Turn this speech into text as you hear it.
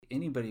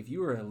if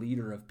you are a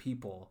leader of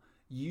people,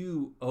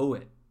 you owe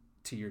it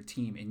to your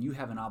team and you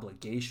have an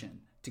obligation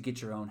to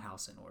get your own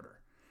house in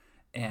order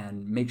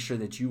and make sure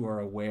that you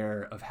are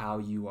aware of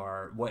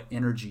what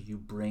energy you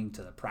bring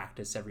to the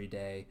practice every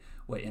day,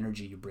 what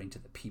energy you bring to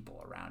the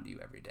people around you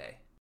every day.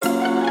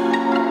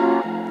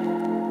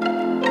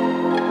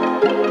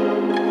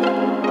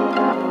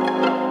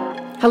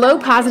 Hello,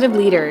 positive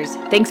leaders.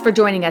 Thanks for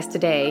joining us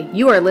today.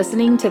 You are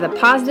listening to the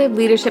Positive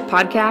Leadership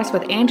Podcast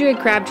with Andrea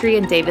Crabtree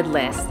and David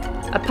List,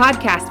 a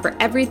podcast for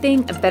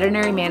everything a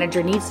veterinary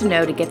manager needs to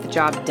know to get the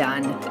job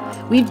done.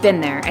 We've been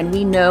there and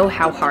we know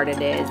how hard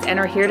it is and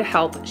are here to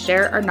help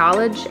share our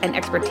knowledge and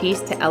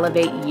expertise to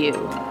elevate you.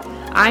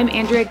 I'm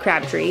Andrea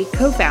Crabtree,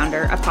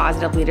 co-founder of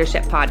Positive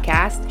Leadership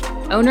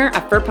Podcast, owner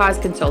of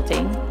FurPaws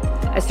Consulting,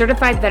 a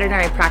certified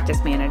veterinary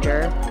practice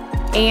manager,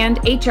 and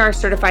HR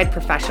certified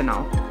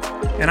professional.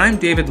 And I'm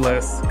David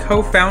List,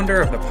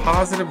 co-founder of the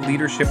Positive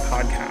Leadership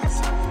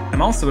Podcast.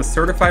 I'm also a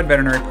certified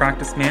veterinary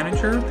practice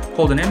manager,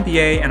 hold an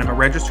MBA, and I'm a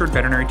registered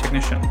veterinary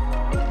technician.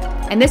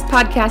 And this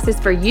podcast is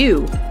for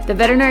you, the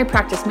veterinary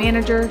practice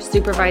manager,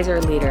 supervisor,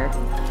 or leader.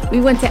 We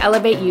want to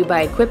elevate you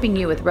by equipping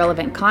you with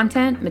relevant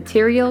content,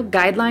 material,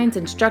 guidelines,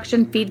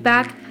 instruction,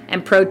 feedback,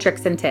 and pro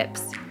tricks and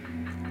tips.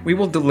 We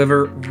will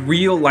deliver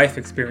real life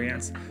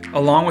experience,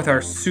 along with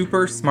our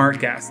super smart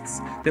guests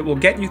that will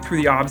get you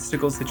through the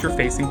obstacles that you're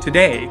facing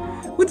today,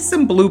 with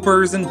some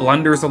bloopers and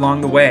blunders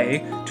along the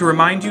way to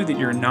remind you that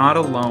you're not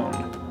alone.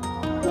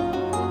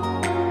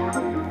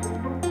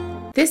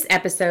 This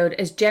episode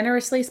is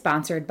generously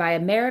sponsored by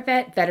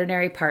AmeriVet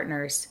Veterinary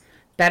Partners.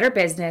 Better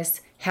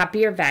business,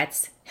 happier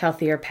vets,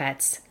 healthier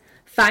pets.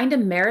 Find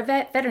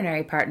AmeriVet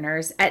Veterinary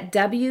Partners at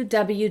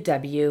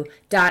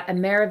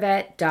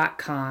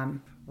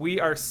www.amerivet.com. We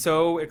are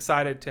so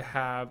excited to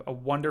have a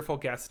wonderful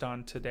guest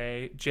on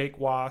today. Jake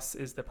Wass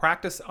is the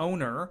practice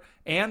owner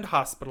and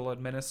hospital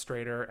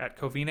administrator at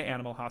Covina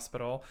Animal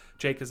Hospital.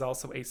 Jake is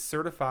also a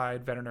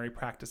certified veterinary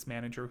practice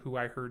manager who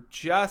I heard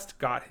just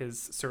got his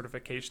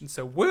certification.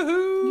 So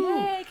woohoo!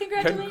 Yay,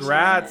 congratulations.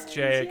 Congrats,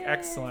 Jake.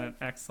 Yay.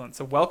 Excellent.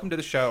 So welcome to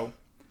the show.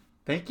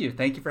 Thank you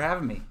for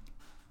having me.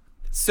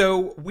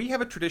 So we have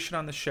a tradition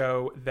on the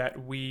show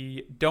that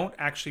we don't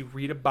actually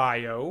read a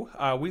bio.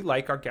 We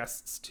like our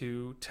guests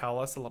to tell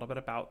us a little bit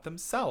about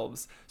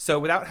themselves. So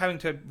without having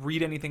to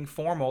read anything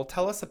formal,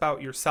 tell us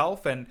about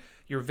yourself and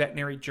your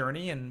veterinary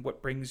journey and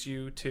what brings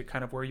you to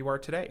kind of where you are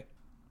today.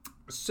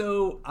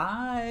 So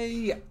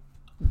I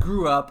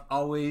grew up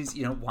always,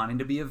 wanting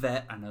to be a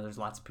vet. I know there's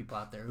lots of people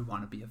out there who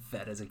want to be a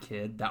vet as a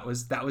kid. That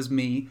was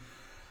me.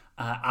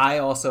 I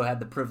also had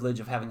the privilege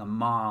of having a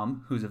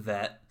mom who's a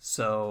vet,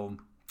 so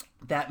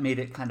that made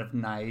it kind of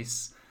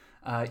nice.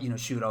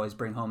 She would always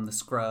bring home the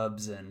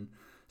scrubs and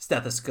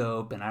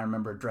stethoscope, and I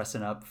remember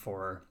dressing up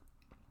for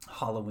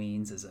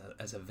Halloweens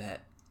as a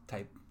vet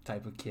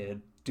type of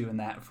kid, doing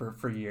that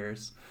for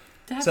years.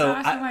 That's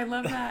awesome. I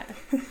love that.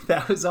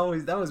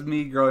 that was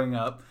me growing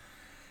up.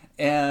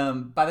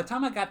 And by the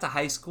time I got to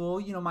high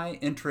school, my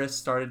interests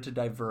started to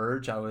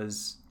diverge. I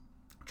was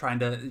trying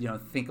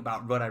to, think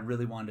about what I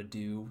really wanted to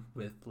do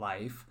with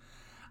life.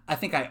 I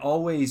think I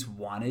always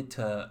wanted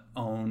to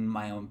own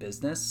my own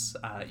business.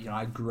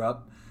 I grew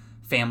up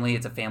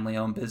it's a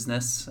family-owned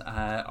business,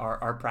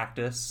 our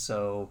practice.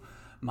 So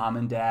mom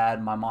and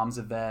dad, my mom's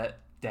a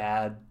vet,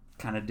 dad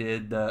kind of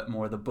did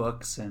more of the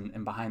books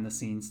and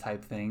behind-the-scenes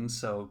type things.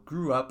 So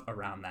grew up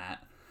around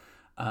that.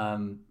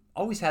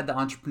 Always had the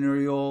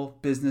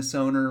entrepreneurial business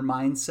owner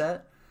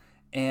mindset.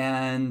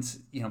 And,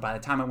 by the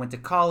time I went to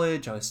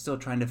college, I was still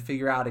trying to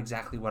figure out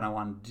exactly what I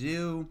wanted to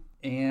do.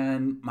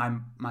 And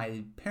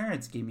my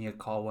parents gave me a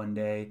call one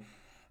day.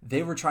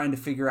 They were trying to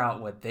figure out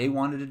what they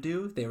wanted to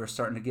do. They were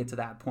starting to get to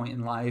that point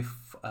in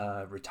life,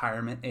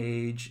 retirement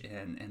age,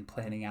 and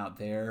planning out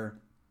their,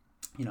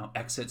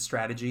 exit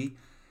strategy.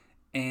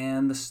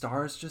 And the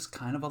stars just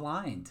kind of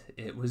aligned.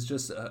 It was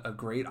just a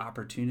great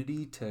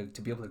opportunity to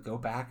be able to go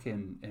back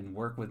and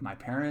work with my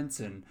parents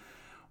and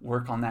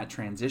work on that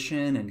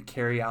transition and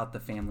carry out the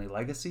family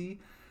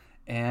legacy.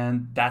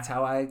 And that's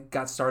how I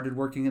got started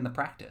working in the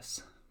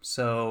practice.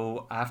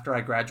 So after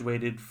I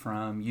graduated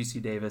from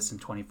UC Davis in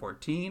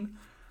 2014,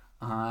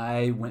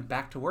 I went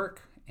back to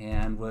work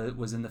and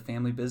was in the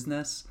family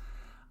business.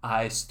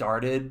 I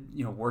started,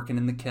 working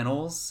in the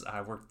kennels.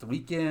 I worked the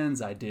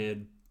weekends. I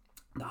did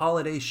the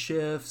holiday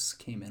shifts,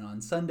 came in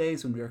on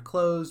Sundays when we were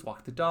closed,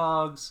 walked the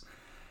dogs,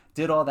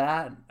 did all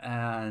that,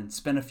 and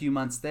spent a few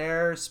months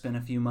there, spent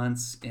a few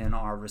months in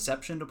our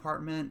reception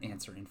department,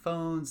 answering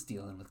phones,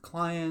 dealing with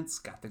clients,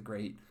 got the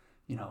great,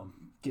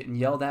 getting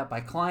yelled at by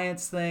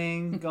clients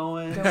thing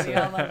going. Don't we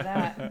all love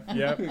that?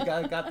 Yeah,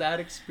 got that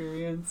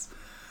experience.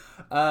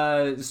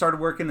 Started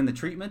working in the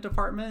treatment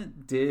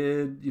department,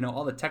 did,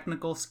 all the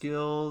technical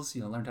skills,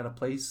 learned how to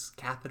place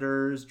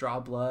catheters, draw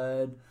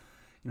blood,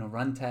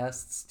 run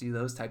tests, do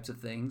those types of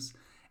things.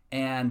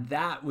 And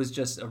that was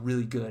just a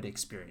really good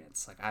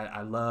experience. Like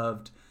I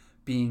loved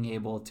being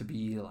able to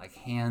be like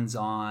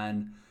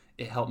hands-on.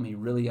 It helped me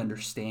really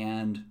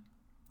understand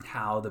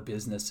how the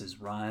business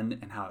is run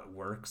and how it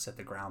works at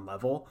the ground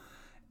level.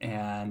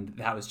 And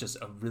that was just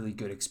a really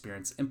good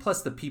experience. And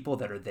plus the people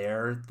that are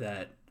there,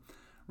 that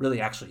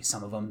really, actually,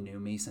 some of them knew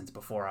me since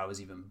before I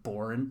was even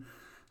born.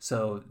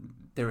 So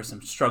there were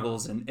some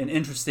struggles and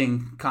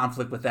interesting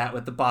conflict with that,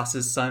 with the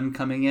boss's son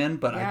coming in,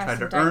 but I tried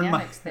to earn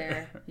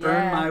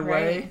my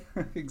way.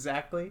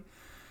 Exactly.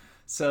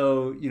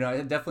 So,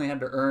 I definitely had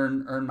to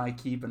earn my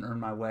keep and earn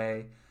my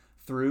way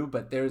through,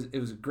 but it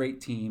was a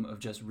great team of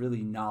just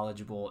really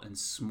knowledgeable and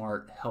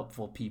smart,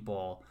 helpful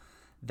people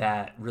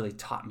that really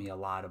taught me a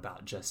lot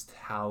about just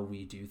how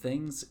we do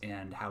things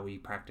and how we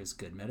practice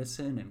good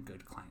medicine and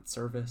good client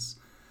service.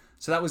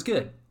 So that was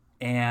good.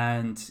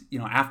 And,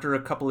 after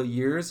a couple of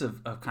years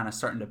of kind of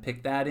starting to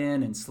pick that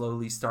in and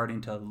slowly starting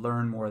to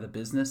learn more of the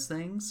business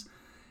things,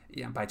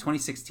 by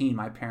 2016,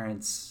 my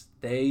parents,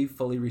 they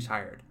fully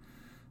retired.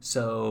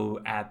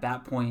 So at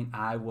that point,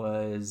 I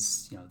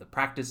was, the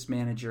practice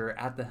manager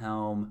at the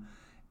helm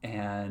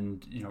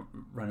and,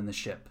 running the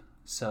ship.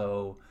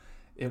 So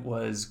it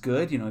was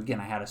good. Again,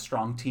 I had a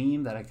strong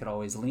team that I could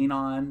always lean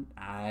on.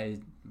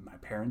 My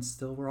parents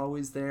still were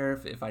always there.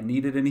 If I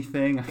needed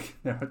anything,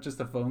 they were just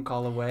a phone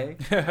call away.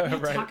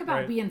 Talk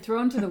about being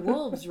thrown to the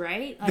wolves,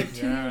 right? Like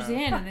 2 years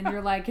in, and then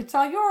you're like, it's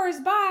all yours,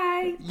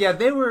 bye. Yeah,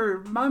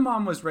 my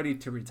mom was ready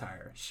to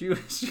retire. She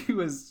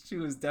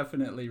was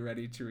definitely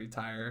ready to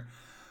retire.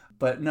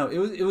 But no,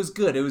 it was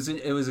good. It was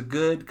a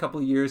good couple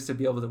of years to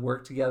be able to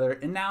work together.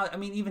 And now,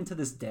 even to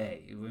this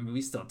day,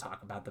 we still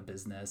talk about the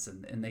business,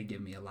 and they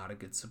give me a lot of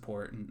good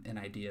support and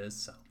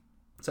ideas.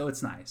 So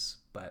it's nice.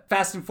 But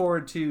fasting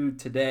forward to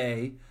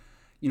today,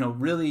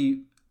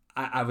 really,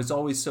 I was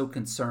always so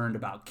concerned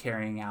about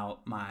carrying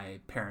out my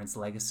parents'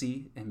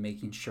 legacy and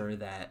making sure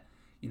that,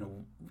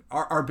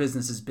 our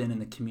business has been in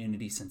the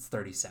community since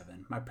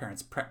 1937. My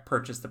parents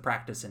purchased the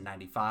practice in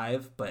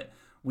 1995, but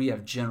we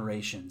have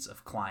generations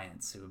of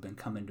clients who have been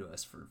coming to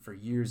us for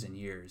years and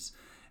years,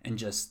 and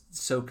just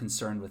so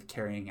concerned with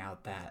carrying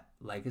out that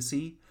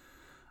legacy.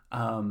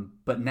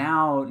 But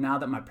now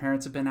that my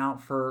parents have been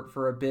out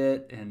for a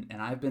bit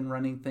and I've been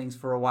running things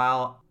for a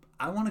while,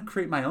 I want to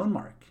create my own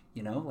mark,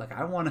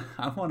 I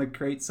want to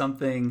create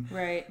something.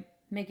 Right.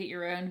 Make it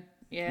your own.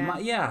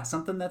 Yeah.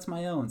 Something that's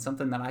my own,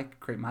 something that I could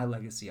create my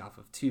legacy off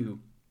of too.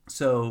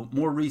 So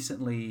more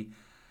recently,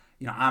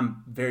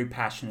 I'm very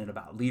passionate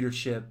about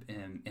leadership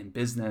and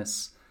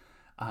business.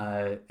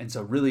 And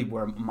so really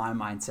where my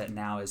mindset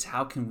now is,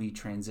 how can we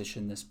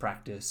transition this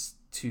practice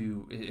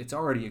to, it's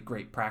already a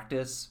great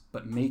practice,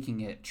 but making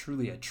it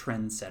truly a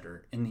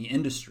trendsetter in the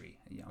industry,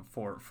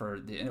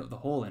 for the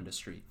whole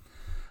industry,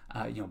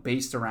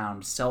 based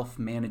around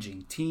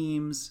self-managing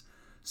teams,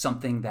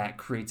 something that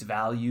creates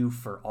value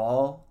for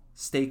all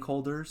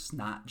stakeholders,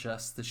 not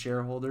just the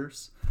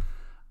shareholders.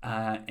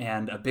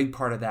 And a big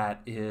part of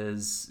that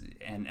is,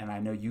 and I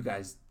know you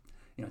guys,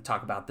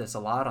 talk about this a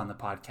lot on the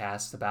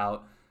podcast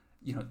about,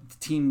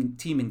 team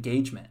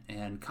engagement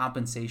and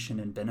compensation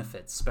and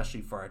benefits,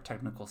 especially for our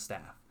technical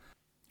staff.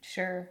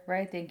 Sure,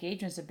 right. The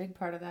engagement's a big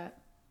part of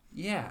that.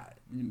 Yeah,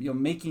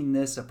 making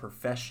this a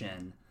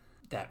profession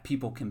that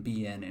people can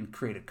be in and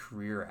create a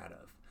career out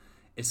of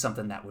is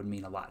something that would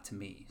mean a lot to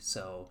me.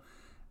 So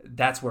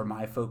that's where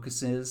my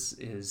focus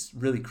is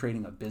really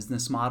creating a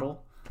business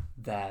model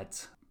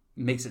that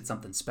makes it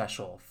something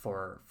special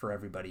for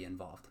everybody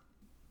involved.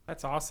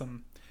 That's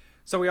awesome.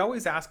 So we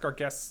always ask our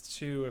guests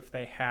too if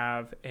they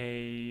have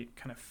a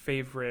kind of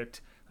favorite,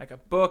 like a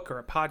book or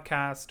a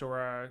podcast or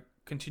a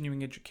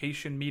continuing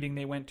education meeting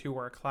they went to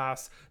or a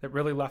class that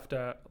really left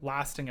a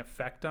lasting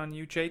effect on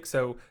you, Jake.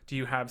 So do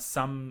you have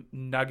some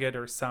nugget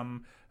or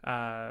some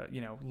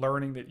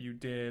learning that you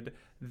did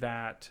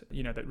that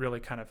that really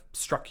kind of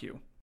struck you?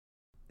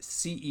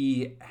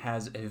 CE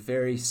has a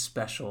very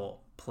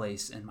special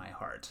place in my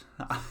heart.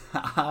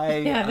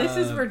 This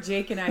is where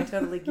Jake and I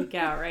totally geek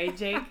out, right,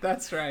 Jake?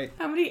 That's right.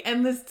 How many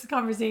endless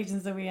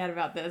conversations have we had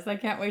about this? I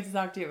can't wait to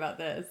talk to you about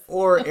this.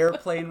 Or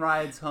airplane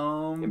rides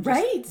home.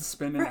 Right.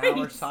 Spending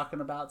hours talking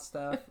about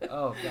stuff.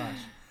 Oh gosh.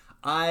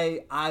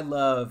 I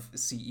love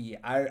CE.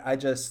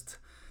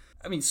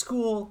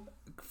 School,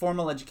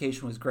 formal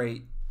education was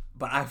great,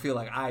 but I feel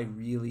like I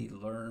really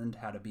learned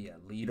how to be a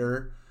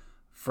leader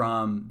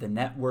from the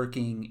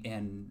networking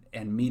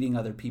and meeting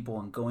other people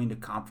and going to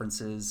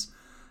conferences.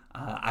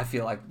 I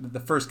feel like the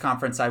first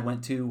conference I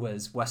went to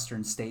was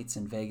Western States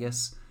in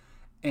Vegas,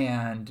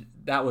 and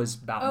that was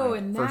about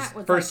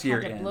first year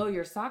in. Blow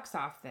your socks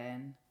off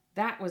then.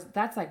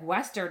 That's like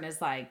Western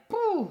is like,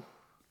 pooh.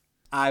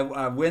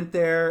 I went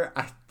there.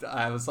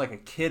 I was like a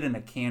kid in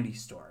a candy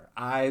store.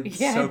 I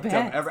soaked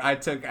up. I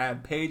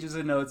had pages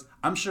of notes.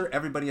 I'm sure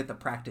everybody at the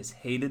practice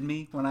hated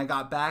me when I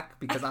got back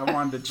because I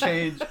wanted to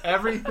change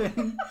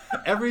everything.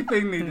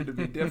 Everything needed to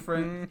be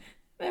different.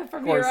 Then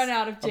from here on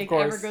out, if Jake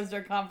ever goes to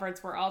a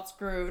conference, we're all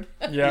screwed.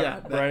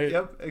 Right.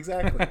 Yep,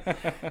 exactly.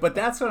 But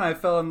that's when I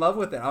fell in love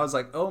with it. I was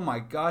like, oh my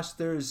gosh,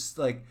 there's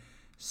like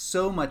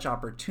so much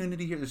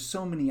opportunity here. There's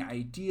so many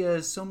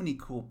ideas, so many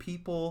cool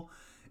people.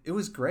 It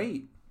was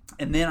great.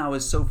 And then I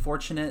was so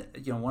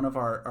fortunate, one of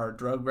our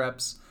drug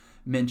reps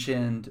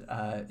mentioned,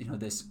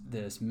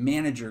 this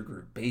manager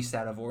group based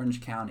out of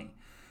Orange County.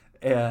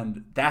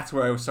 And that's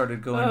where I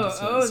started going to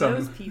some,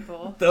 those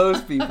people.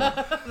 Those people.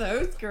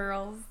 Those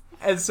girls.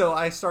 And so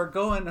I start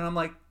going, and I'm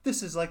like,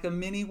 this is like a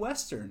mini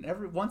Western.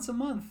 Once a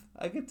month,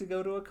 I get to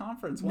go to a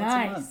conference once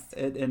a month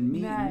and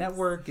meet and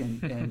network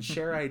and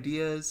share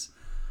ideas.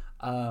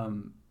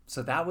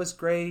 So that was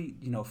great.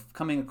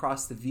 Coming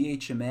across the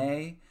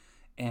VHMA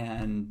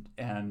and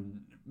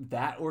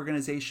that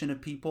organization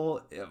of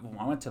people. When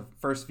I went to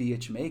first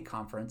VHMA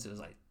conference, it was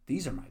like,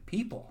 these are my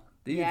people.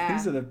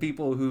 These are the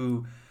people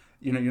who,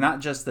 you're not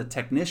just the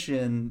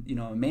technician,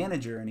 a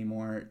manager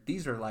anymore.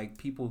 These are like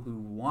people who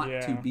want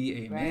to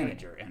be a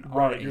manager and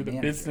are you're the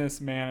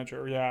business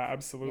manager. Yeah,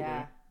 absolutely.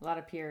 Yeah, a lot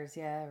of peers.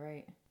 Yeah,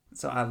 right.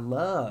 So I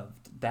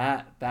loved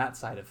that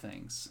side of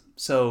things.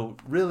 So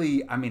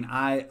really,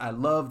 I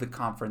love the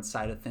conference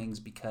side of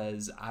things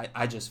because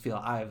I just feel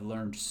I have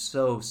learned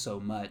so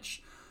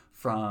much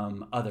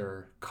from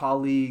other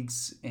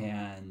colleagues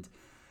and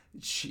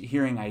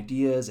hearing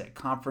ideas at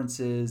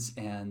conferences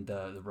and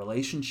the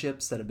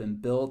relationships that have been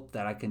built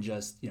that I can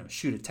just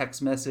shoot a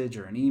text message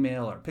or an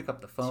email or pick up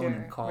the phone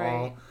and call.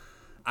 Right.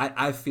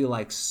 I feel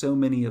like so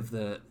many of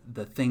the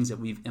things that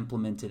we've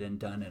implemented and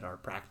done at our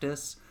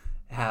practice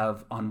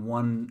have on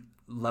one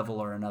level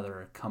or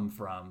another come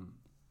from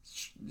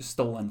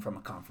stolen from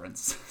a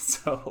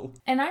conference.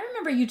 And I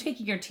remember you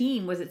taking your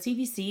team, was it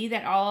CVC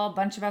that a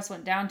bunch of us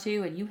went down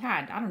to, and you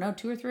had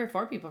 2 or 3 or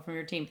 4 people from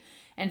your team.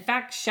 In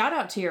fact, shout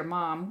out to your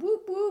mom.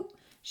 Whoop, whoop.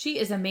 She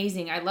is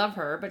amazing. I love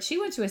her. But she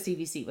went to a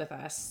CVC with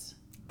us.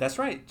 That's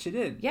right. She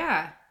did.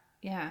 Yeah.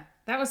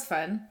 That was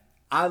fun.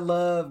 I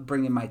love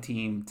bringing my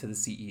team to the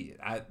CE.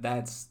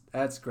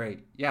 That's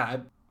great. Yeah, I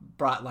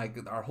brought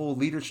our whole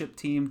leadership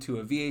team to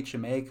a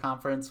VHMA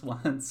conference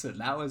once, and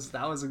that was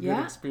a good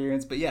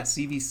experience. But yeah,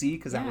 CVC,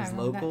 because that was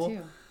local. That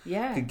too.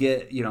 Yeah. Could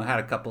get, had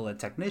a couple of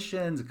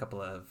technicians, a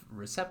couple of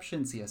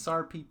reception,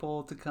 CSR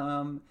people to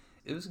come.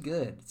 It was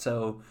good.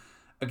 So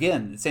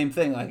again, same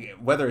thing,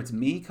 whether it's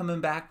me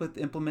coming back with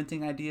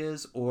implementing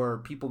ideas or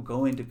people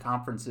going to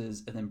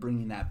conferences and then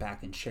bringing that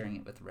back and sharing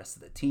it with the rest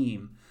of the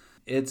team,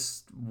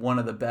 it's one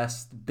of the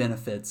best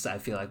benefits I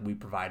feel like we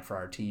provide for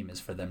our team is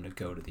for them to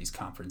go to these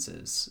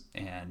conferences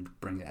and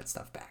bring that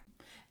stuff back.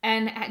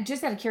 And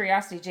just out of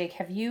curiosity, Jake,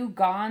 have you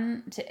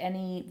gone to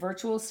any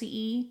virtual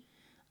CE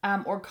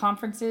or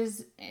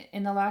conferences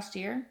in the last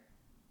year?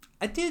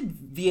 I did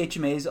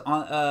VHMA's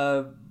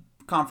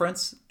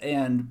conference,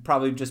 and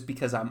probably just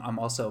because I'm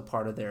also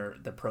part of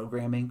the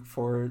programming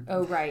for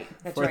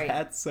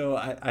that, so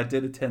I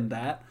did attend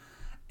that,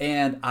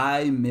 and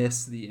I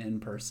miss the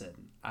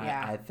in-person.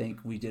 I think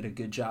we did a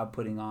good job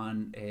putting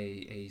on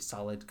a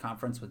solid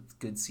conference with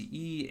good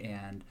CE,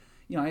 and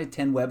I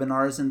attend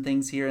webinars and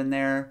things here and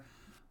there,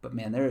 but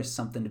man, there is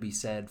something to be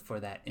said for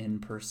that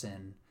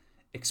in-person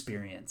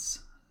experience.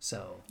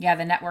 So yeah,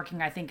 the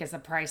networking I think is the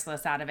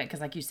priceless out of it,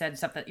 because like you said,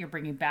 stuff that you're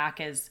bringing back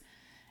is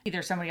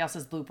either somebody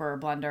else's blooper or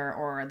blunder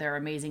or their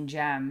amazing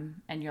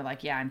gem, and you're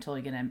like, yeah, I'm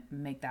totally gonna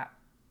make that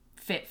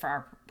fit for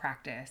our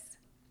practice.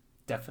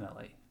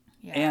 Definitely.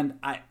 Yeah. And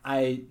I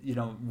I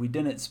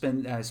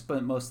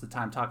spent most of the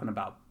time talking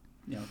about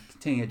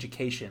continuing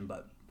education,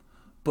 but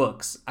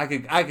books. I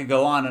could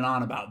go on and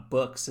on about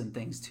books and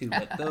things too,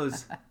 but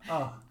those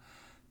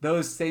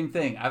same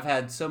thing. I've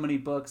had so many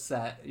books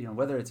that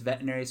whether it's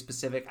veterinary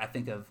specific, I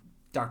think of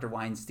Dr.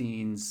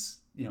 Weinstein's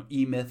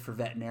E-Myth for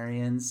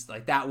veterinarians.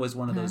 That was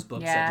one of those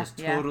books that just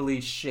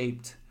totally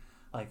shaped.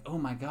 Oh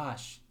my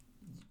gosh,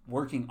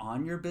 working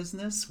on your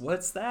business?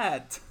 What's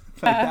that?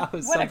 That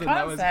was something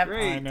that was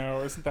great. I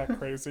know, isn't that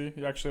crazy?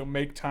 You actually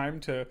make time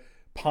to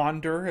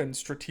ponder and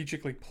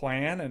strategically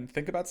plan and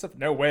think about stuff?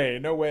 No way.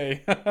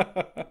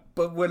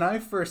 But when I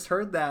first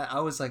heard that,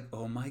 I was like,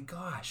 oh my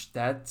gosh,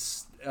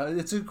 that's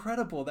it's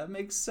incredible. That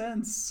makes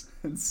sense.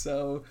 And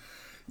so,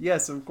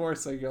 yes, of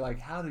course, you're like,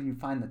 how do you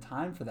find the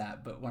time for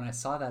that? But when I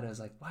saw that, I was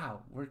like,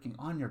 wow, working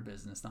on your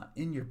business, not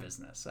in your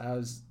business. That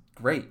was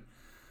great.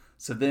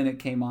 So then it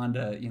came on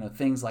to,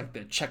 things like the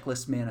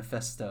Checklist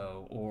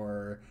Manifesto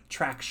or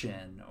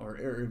Traction or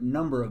a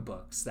number of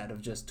books that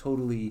have just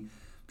totally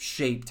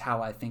shaped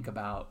how I think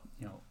about,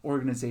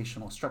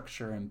 organizational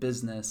structure and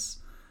business.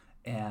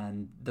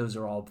 And those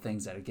are all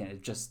things that, again,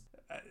 it just,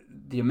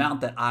 the amount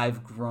that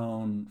I've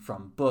grown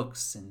from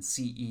books and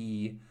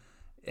CE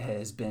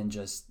has been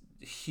just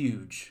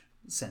huge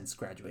since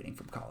graduating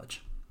from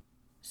college.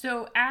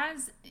 So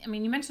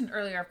you mentioned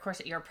earlier, of course,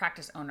 that you're a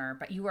practice owner,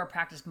 but you were a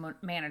practice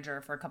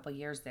manager for a couple of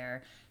years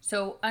there.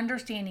 So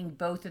understanding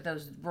both of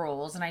those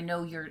roles, and I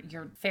know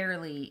you're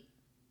fairly,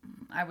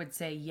 I would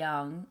say,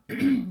 young,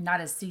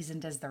 not as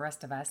seasoned as the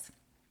rest of us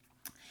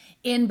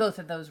in both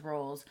of those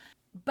roles,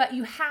 but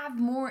you have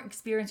more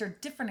experience or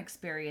different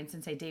experience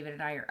than, say, David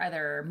and I or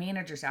other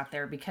managers out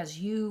there because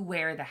you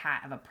wear the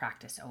hat of a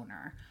practice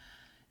owner.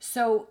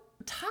 So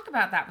talk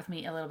about that with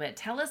me a little bit.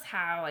 Tell us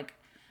how,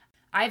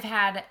 I've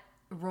had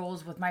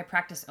roles with my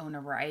practice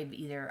owner where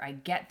I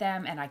get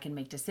them and I can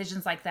make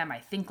decisions like them. I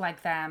think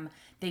like them.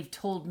 They've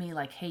told me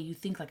hey, you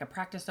think like a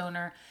practice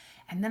owner.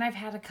 And then I've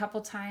had a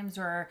couple times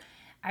where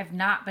I've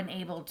not been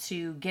able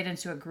to get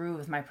into a groove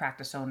with my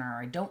practice owner,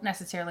 or I don't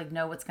necessarily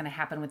know what's going to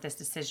happen with this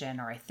decision,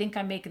 or I think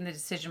I'm making the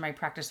decision my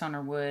practice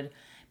owner would,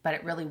 but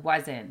it really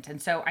wasn't. And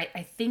so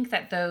I think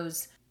that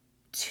those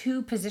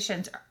two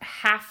positions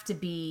have to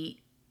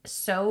be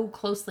so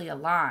closely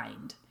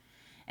aligned.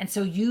 And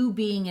so you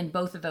being in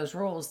both of those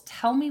roles,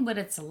 tell me what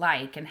it's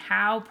like and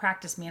how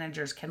practice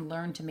managers can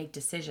learn to make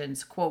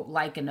decisions, quote,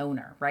 like an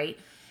owner, right?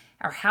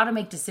 Or how to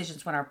make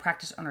decisions when our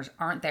practice owners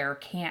aren't there or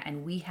can't,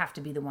 and we have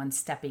to be the ones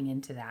stepping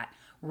into that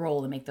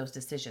role and make those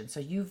decisions. So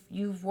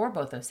you've wore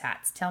both those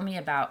hats. Tell me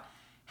about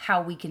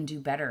how we can do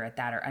better at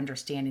that or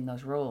understanding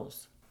those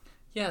roles.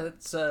 Yeah,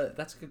 that's a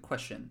good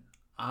question.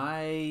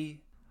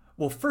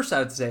 Well, first I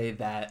would say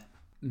that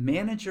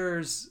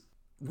managers,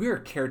 we're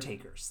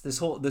caretakers.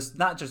 This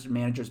not just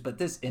managers, but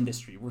this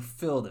industry, we're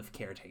filled of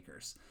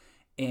caretakers.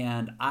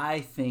 And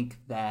I think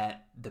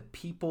that the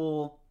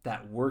people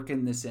that work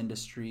in this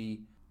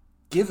industry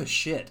give a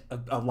shit.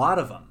 A lot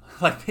of them.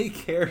 Like, they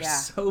care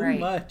so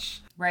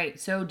much. Right.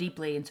 So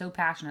deeply and so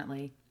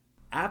passionately.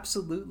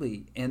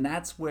 Absolutely. And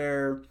that's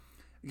where,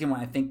 again, when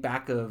I think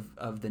back of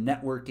the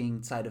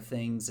networking side of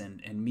things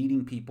and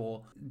meeting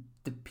people,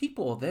 the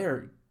people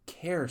there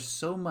care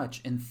so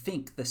much and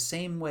think the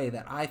same way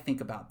that I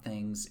think about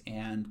things.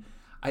 And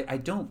I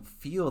don't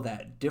feel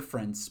that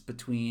difference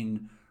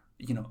between,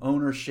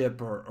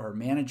 ownership or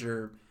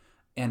manager.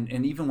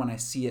 And even when I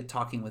see it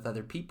talking with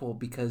other people,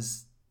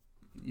 because,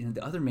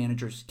 the other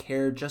managers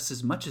care just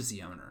as much as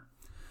the owner.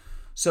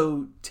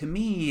 So to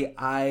me,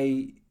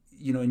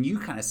 and you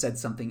kind of said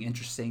something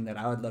interesting that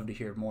I would love to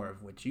hear more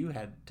of what you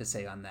had to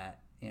say on that,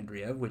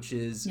 Andrea, which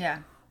is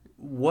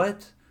when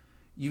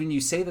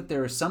you say that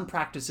there are some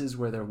practices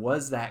where there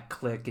was that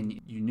click and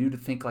you knew to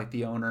think like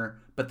the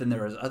owner, but then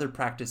there was other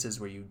practices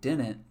where you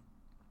didn't,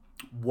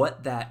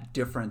 what that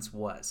difference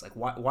was. Like,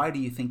 why do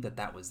you think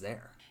that was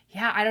there?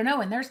 Yeah, I don't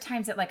know. And there's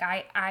times that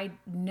I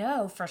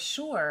know for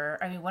sure.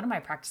 I mean, one of my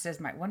practices,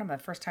 one of the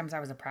first times I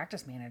was a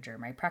practice manager,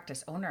 my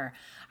practice owner,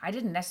 I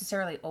didn't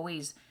necessarily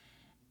always,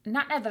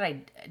 not that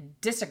I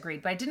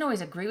disagreed, but I didn't always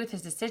agree with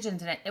his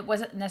decisions. And it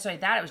wasn't necessarily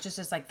that. It was just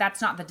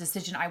that's not the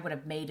decision I would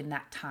have made in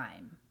that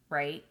time.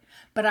 Right.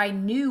 But I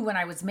knew when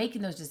I was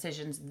making those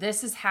decisions,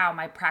 this is how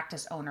my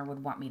practice owner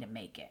would want me to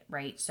make it.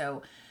 Right.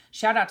 So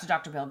shout out to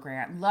Dr. Bill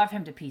Grant. Love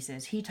him to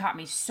pieces. He taught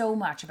me so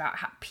much about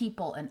how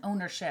people and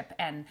ownership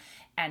and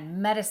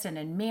medicine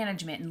and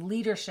management and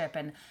leadership.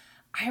 And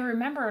I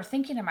remember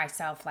thinking to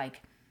myself,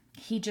 like,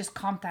 he just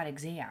comped that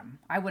exam.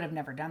 I would have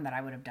never done that.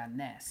 I would have done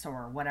this,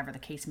 or whatever the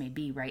case may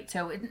be. Right.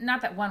 So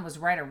not that one was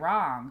right or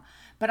wrong,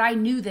 but I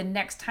knew the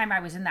next time I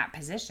was in that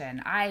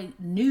position, I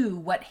knew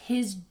what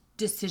his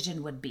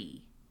decision would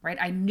be. Right.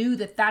 I knew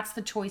that's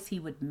the choice he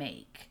would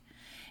make.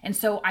 And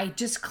so I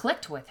just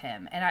clicked with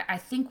him. And I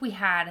think we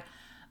had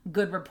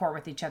good rapport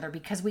with each other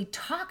because we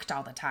talked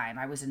all the time.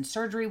 I was in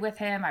surgery with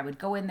him. I would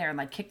go in there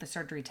and kick the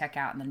surgery tech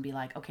out and then be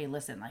like, okay,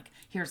 listen,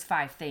 here's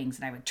 5 things.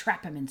 And I would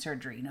trap him in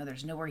surgery.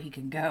 There's nowhere he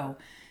can go.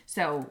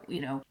 So,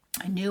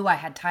 I knew I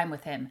had time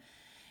with him.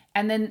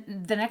 And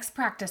then the next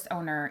practice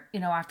owner,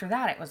 after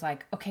that, it was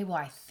like, okay, well,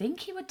 I think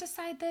he would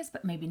decide this,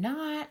 but maybe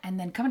not. And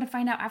then coming to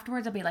find out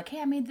afterwards, I'll be like,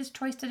 hey, I made this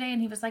choice today.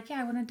 And he was like,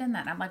 yeah, I wouldn't have done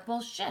that. And I'm like, well,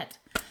 shit,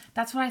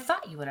 that's what I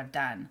thought you would have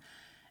done.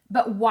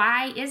 But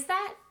why is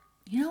that?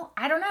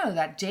 I don't know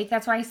that, Jake.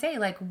 That's why I say,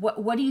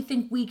 what do you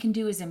think we can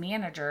do as a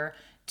manager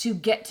to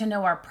get to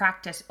know our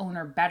practice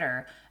owner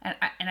better?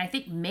 And I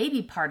think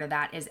maybe part of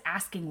that is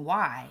asking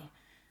why.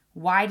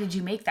 Why did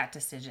you make that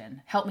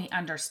decision? Help me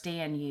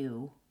understand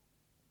you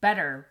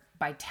better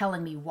by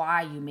telling me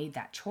why you made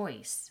that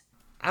choice.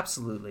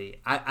 Absolutely.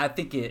 I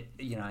think it,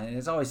 and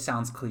it always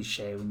sounds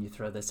cliche when you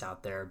throw this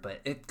out there, but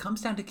it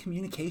comes down to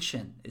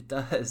communication. It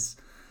does.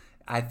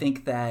 I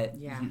think that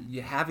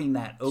you having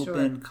that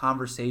open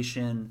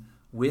conversation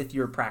with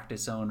your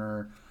practice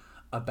owner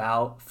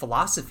about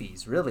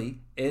philosophies, really,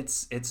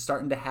 it's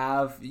starting to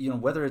have,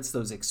 whether it's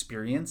those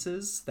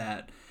experiences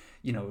that,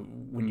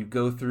 when you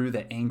go through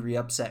the angry,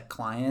 upset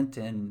client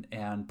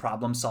and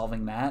problem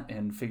solving that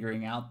and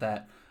figuring out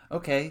that,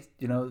 okay,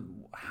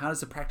 how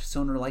does a practice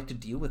owner like to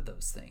deal with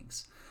those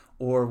things?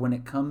 Or when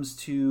it comes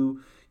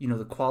to,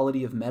 the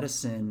quality of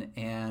medicine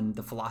and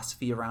the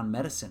philosophy around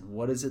medicine,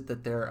 what is it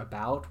that they're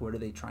about? What are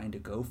they trying to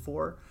go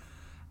for?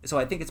 So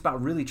I think it's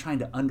about really trying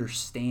to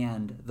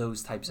understand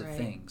those types of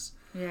things.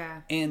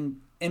 Yeah.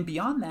 And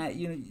beyond that,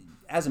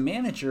 as a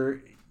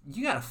manager,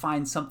 you got to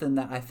find something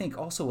that I think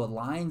also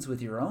aligns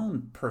with your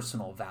own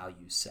personal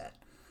value set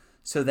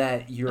so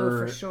that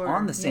you're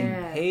on the same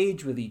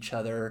page with each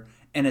other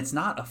and it's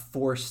not a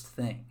forced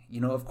thing.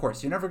 Of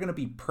course, you're never going to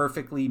be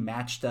perfectly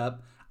matched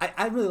up.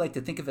 I really like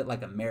to think of it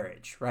like a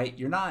marriage, right?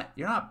 You're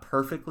not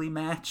perfectly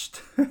matched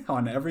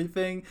on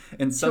everything,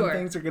 and some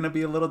things are going to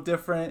be a little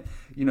different.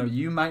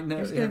 You might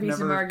have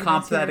never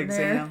comped that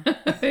exam.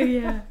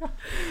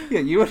 Yeah,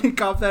 you wouldn't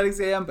comp that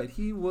exam, but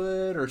he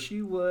would or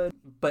she would.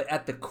 But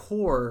at the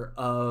core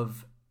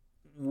of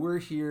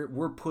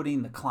we're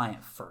putting the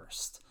client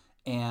first.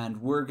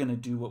 and we're going to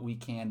do what we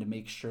can to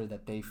make sure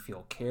that they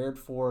feel cared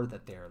for,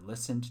 that they're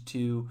listened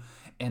to,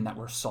 and that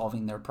we're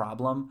solving their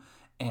problem.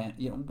 And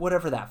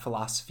whatever that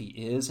philosophy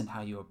is and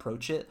how you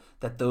approach it,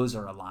 that those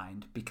are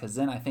aligned. Because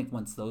then I think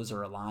once those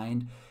are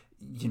aligned,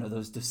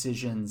 those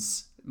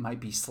decisions might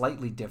be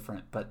slightly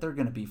different, but they're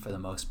going to be, for the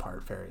most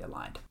part, very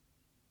aligned.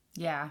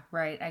 Yeah,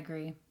 right. I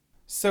agree.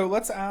 So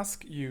let's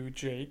ask you,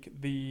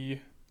 Jake, the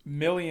 $1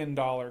 million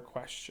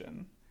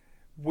question.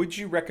 Would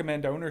you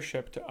recommend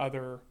ownership to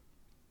other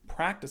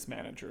practice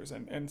managers?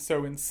 And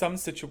so in some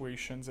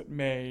situations, it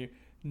may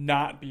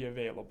not be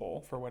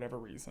available for whatever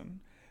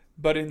reason.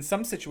 But in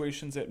some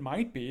situations, it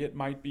might be. It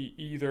might be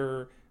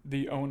either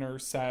the owner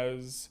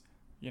says,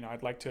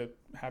 I'd like to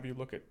have you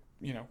look at,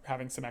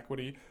 having some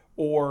equity,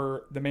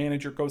 or the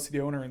manager goes to the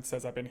owner and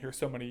says, I've been here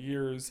so many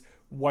years.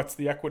 What's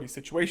the equity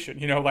situation?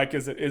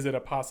 Is it a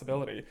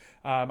possibility?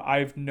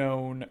 I've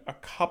known a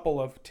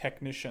couple of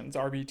technicians,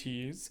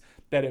 RBTs,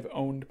 that have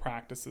owned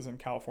practices in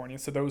California.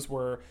 So those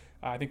were,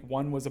 I think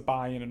one was a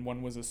buy-in and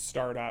one was a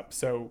startup.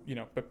 So,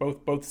 but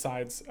both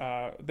sides,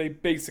 they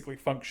basically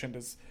functioned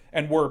as,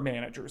 and were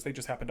managers. They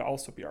just happened to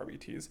also be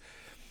RBTs.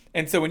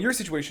 And so in your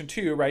situation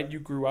too, right, you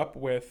grew up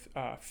with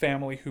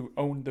family who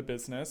owned the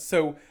business.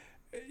 So,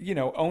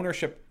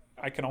 ownership,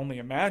 I can only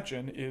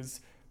imagine, is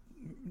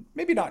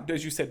maybe not,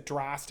 as you said,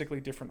 drastically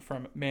different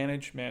from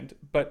management,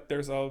 but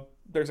there's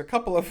a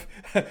couple of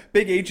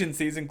big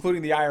agencies,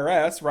 including the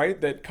IRS, right,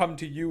 that come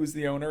to you as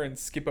the owner and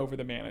skip over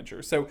the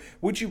manager. So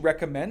would you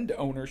recommend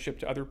ownership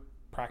to other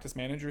practice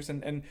managers,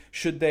 and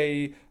should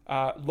they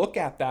look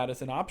at that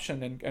as an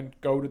option and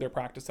go to their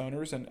practice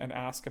owners and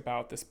ask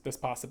about this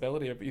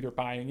possibility of either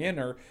buying in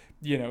or,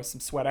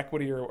 some sweat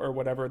equity or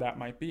whatever that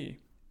might be?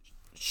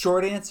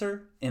 Short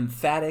answer,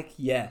 emphatic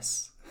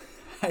yes.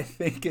 I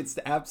think it's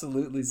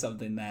absolutely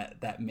something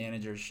that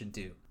managers should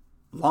do.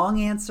 Long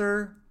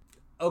answer,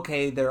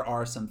 okay, there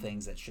are some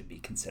things that should be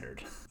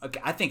considered. Okay,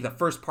 I think the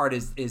first part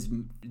is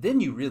then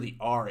you really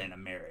are in a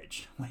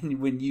marriage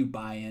when you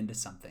buy into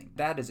something.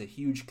 That is a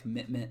huge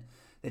commitment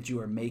that you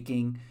are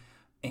making,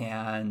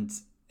 and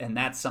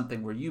that's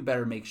something where you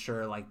better make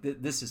sure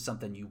this is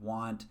something you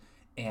want,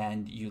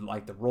 and you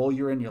like the role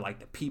you're in, you like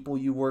the people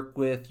you work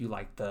with, you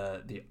like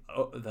the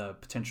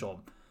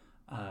potential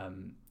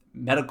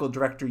medical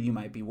director you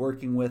might be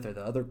working with, or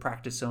the other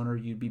practice owner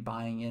you'd be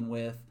buying in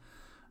with.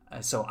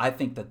 So I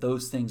think that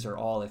those things are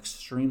all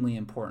extremely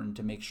important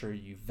to make sure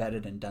you've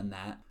vetted and done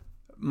that.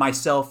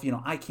 Myself,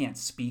 I can't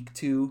speak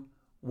to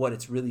what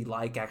it's really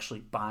like actually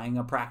buying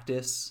a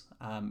practice.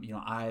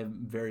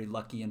 I'm very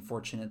lucky and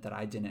fortunate that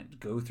I didn't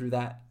go through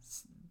that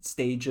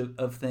stage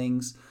of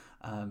things,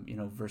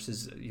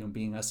 versus,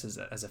 being us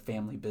as a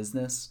family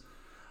business.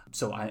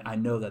 So I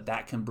know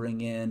that can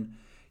bring in,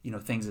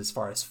 things as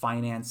far as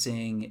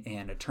financing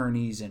and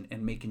attorneys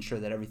and making sure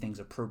that everything's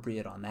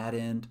appropriate on that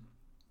end.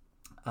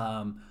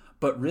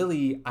 But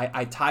really,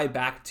 I tie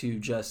back to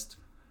just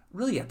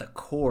really at the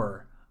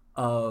core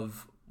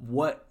of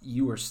what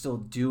you are still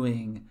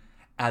doing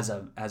as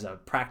a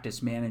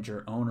practice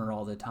manager, owner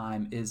all the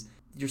time, is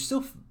you're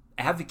still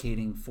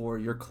advocating for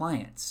your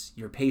clients,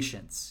 your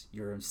patients,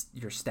 your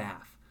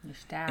staff. Your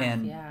staff,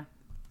 and yeah.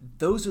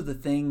 Those are the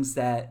things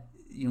that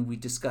we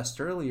discussed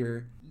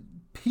earlier.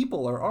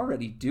 People are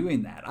already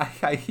doing that.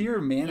 I hear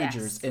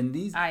managers, Yes, and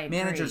these I agree.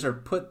 managers are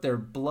put their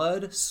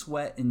blood,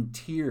 sweat, and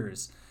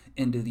tears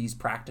into these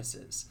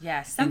practices.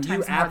 Yes, And you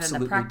sometimes more than the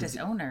absolutely practice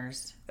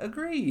owners.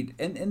 Agreed,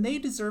 and they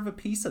deserve a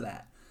piece of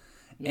that.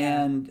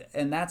 Yeah.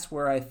 And that's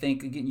where I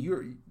think,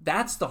 again,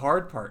 that's the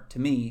hard part to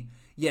me.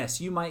 Yes,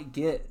 you might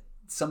get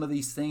some of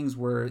these things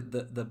where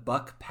the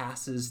buck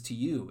passes to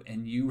you,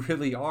 and you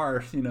really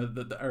are,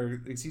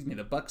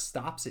 the buck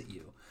stops at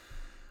you.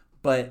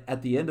 But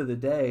at the end of the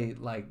day,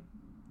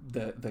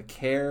 the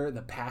care,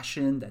 the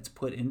passion that's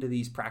put into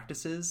these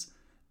practices,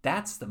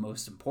 that's the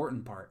most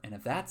important part. And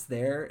if that's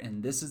there,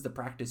 and this is the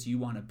practice you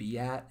want to be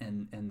at,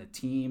 and the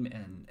team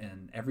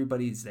and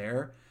everybody's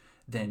there,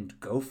 then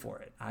go for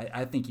it.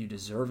 I think you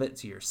deserve it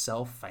to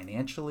yourself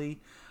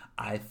financially.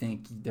 I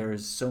think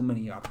there's so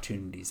many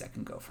opportunities that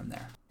can go from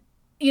there.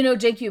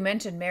 Jake, you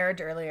mentioned marriage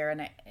earlier,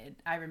 and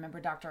I remember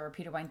Dr.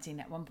 Peter Weinstein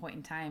at one point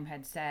in time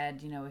had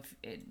said,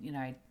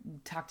 I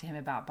talked to him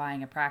about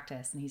buying a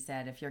practice, and he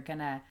said, if you're going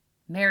to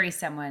marry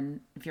someone,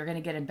 if you're going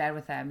to get in bed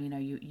with them,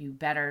 you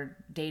better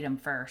date them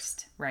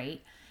first,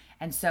 right?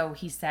 And so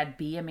he said,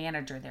 be a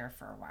manager there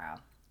for a while.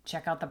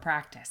 Check out the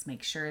practice.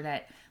 Make sure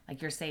that,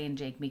 like you're saying,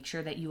 Jake, make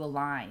sure that you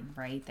align,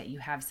 right? That you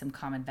have some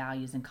common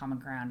values and common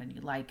ground, and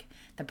you like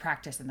the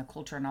practice and the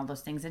culture and all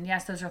those things. And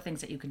yes, those are things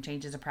that you can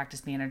change as a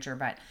practice manager.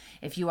 But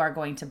if you are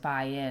going to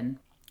buy in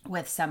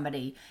with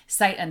somebody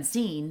sight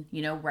unseen,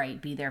 right,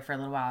 be there for a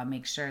little while and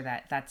make sure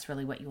that that's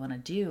really what you want to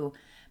do.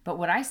 But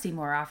what I see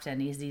more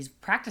often is these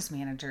practice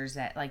managers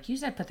that, like you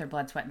said, put their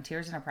blood, sweat, and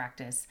tears in a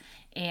practice,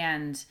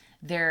 and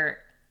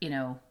they're,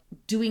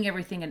 doing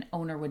everything an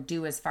owner would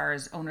do as far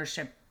as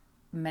ownership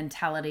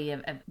mentality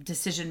of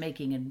decision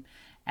making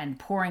and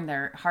pouring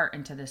their heart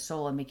into the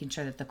soul and making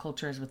sure that the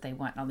culture is what they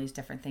want and all these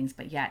different things.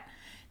 But yet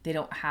they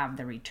don't have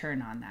the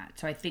return on that.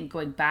 So I think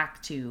going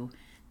back to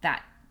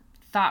that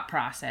thought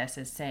process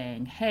is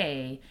saying,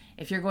 hey,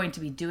 if you're going to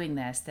be doing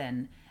this,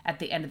 then at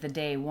the end of the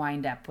day,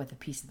 wind up with a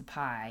piece of the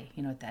pie,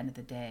 at the end of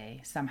the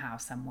day, somehow,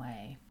 some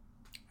way.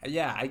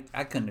 Yeah,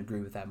 I couldn't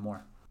agree with that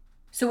more.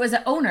 So as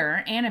an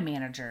owner and a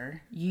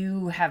manager,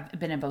 you have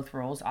been in both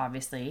roles,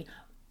 obviously.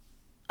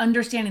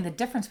 Understanding the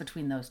difference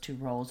between those two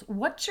roles,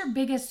 what's your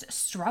biggest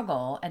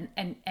struggle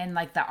and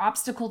like the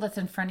obstacle that's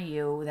in front of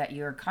you that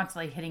you're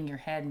constantly hitting your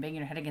head and banging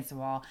your head against the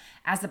wall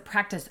as a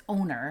practice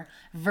owner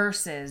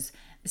versus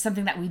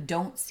something that we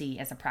don't see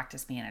as a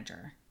practice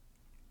manager?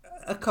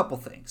 A couple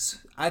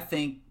things. I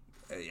think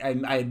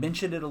I had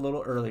mentioned it a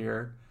little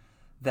earlier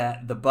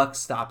that the buck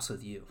stops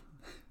with you.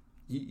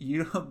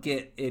 You don't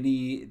get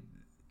any,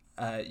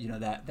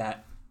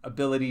 that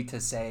ability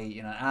to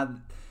say,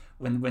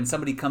 when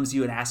somebody comes to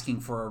you and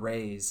asking for a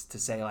raise, to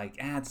say like,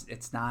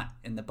 it's not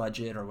in the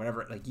budget or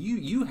whatever. Like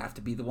you have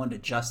to be the one to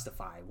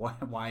justify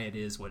why it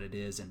is what it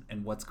is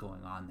and what's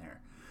going on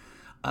there.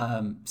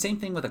 Same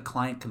thing with a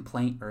client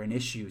complaint or an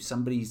issue.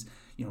 Somebody's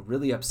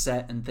really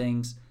upset and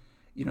things.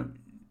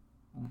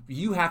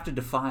 You have to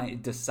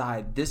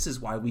decide this is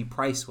why we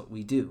price what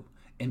we do,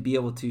 and be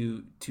able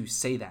to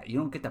say that. You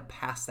don't get to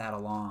pass that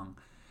along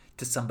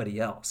to somebody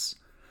else.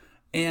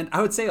 And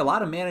I would say a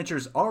lot of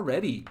managers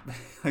already,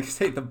 like I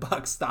say, the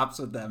buck stops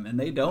with them, and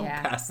they don't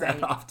pass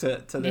that off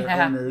to their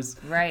owners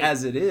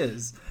as it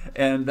is.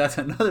 And that's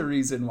another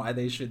reason why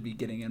they should be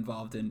getting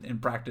involved in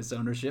practice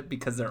ownership,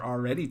 because they're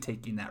already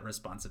taking that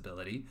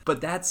responsibility.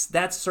 But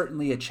that's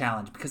certainly a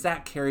challenge, because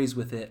that carries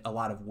with it a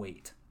lot of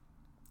weight.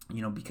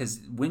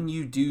 Because when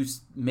you do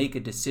make a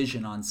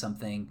decision on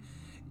something,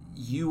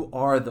 you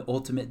are the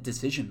ultimate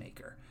decision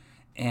maker.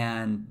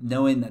 And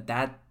knowing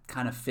that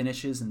kind of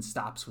finishes and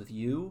stops with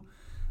you,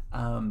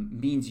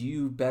 means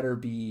you better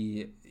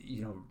be,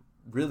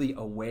 really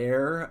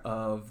aware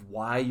of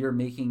why you're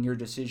making your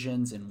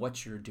decisions and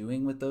what you're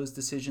doing with those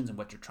decisions and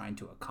what you're trying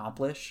to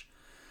accomplish.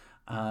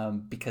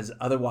 Because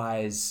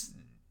otherwise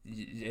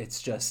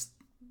it's just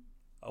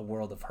a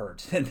world of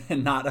hurt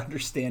and not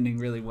understanding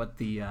really what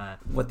the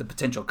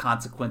potential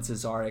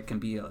consequences are. It can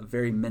be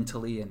very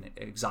mentally and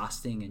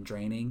exhausting and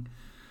draining.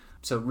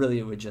 So really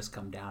it would just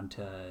come down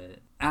to,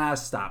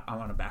 stop. I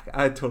want to back.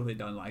 I totally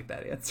don't like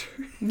that answer.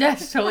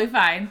 That's totally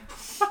fine.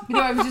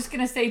 I was just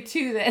going to say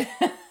too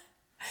that,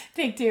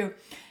 take two.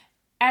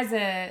 As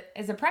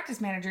a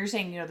practice manager, you're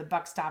saying, the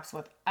buck stops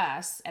with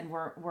us, and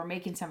we're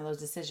making some of those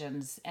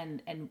decisions,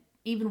 and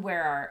even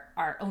where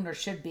our owner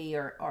should be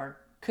or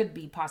could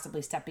be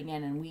possibly stepping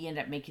in, and we end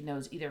up making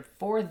those either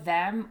for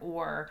them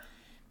or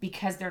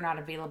because they're not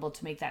available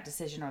to make that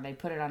decision, or they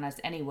put it on us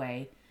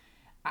anyway.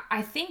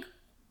 I think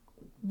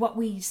what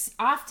we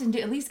often do,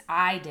 at least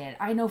I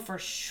know for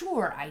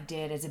sure I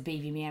did as a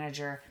baby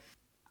manager,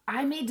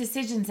 I made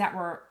decisions that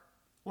were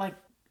like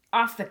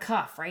off the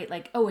cuff, right?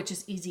 Like, oh, it's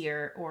just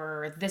easier,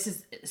 or this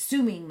is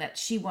assuming that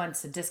she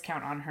wants a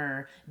discount on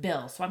her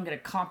bill, so I'm going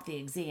to comp the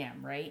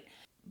exam, right?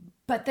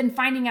 But then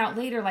finding out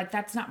later, like,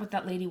 that's not what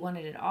that lady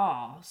wanted at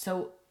all.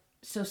 So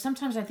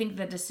sometimes I think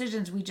the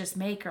decisions we just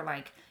make are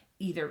like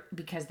either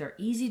because they're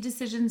easy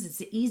decisions, it's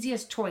the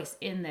easiest choice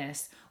in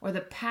this, or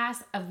the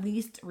path of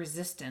least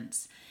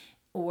resistance.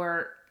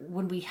 Or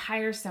when we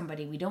hire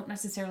somebody, we don't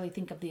necessarily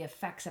think of the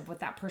effects of what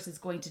that person's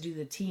going to do to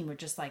the team. We're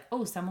just like,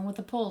 oh, someone with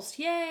a pulse,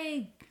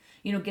 yay,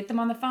 get them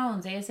on the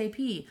phones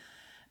ASAP.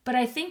 But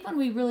I think when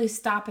we really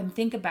stop and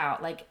think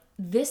about, like,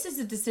 this is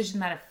a decision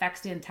that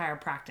affects the entire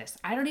practice.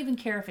 I don't even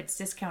care if it's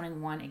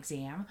discounting one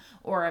exam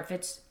or if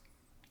it's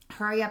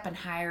hurry up and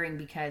hiring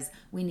because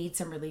we need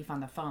some relief on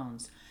the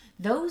phones.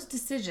 Those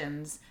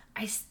decisions,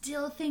 I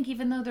still think,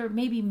 even though they're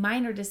maybe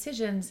minor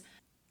decisions,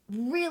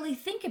 really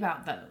think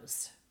about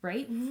those,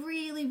 right?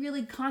 Really,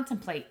 really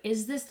contemplate,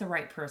 is this the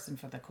right person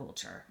for the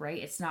culture, right?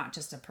 It's not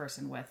just a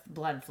person with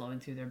blood flowing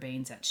through their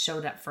veins that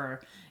showed up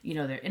for,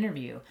 their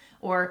interview.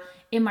 Or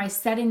am I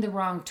setting the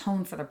wrong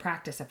tone for the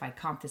practice if I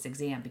comp this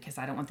exam because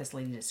I don't want this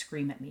lady to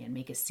scream at me and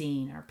make a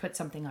scene or put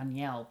something on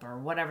Yelp or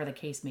whatever the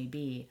case may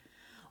be?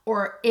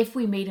 Or if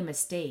we made a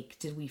mistake,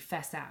 did we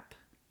fess up,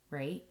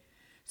 right?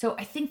 So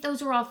I think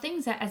those are all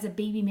things that as a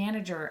baby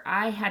manager,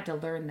 I had to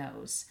learn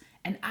those.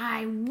 And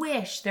I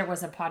wish there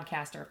was a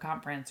podcast or a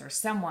conference or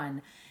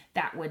someone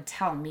that would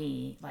tell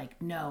me,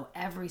 like, no,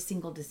 every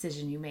single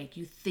decision you make,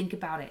 you think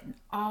about it in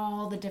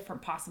all the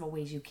different possible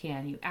ways you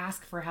can. You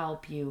ask for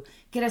help, you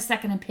get a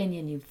second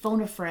opinion, you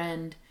phone a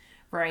friend,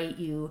 right?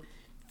 You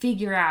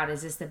figure out,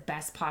 is this the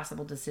best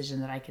possible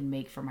decision that I can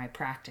make for my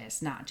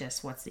practice, not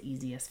just what's the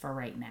easiest for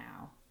right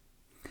now.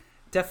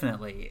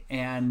 Definitely.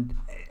 And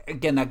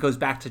again, that goes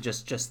back to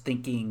just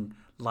thinking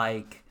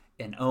like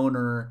an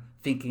owner,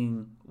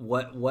 thinking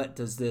what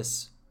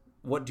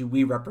do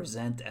we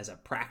represent as a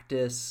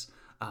practice?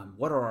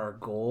 What are our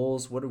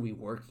goals? What are we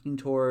working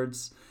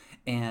towards?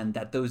 And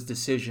that those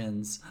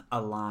decisions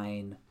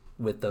align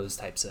with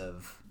those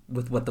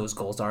with what those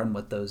goals are and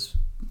what those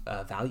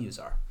values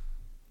are.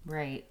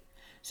 Right.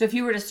 So if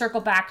you were to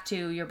circle back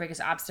to your biggest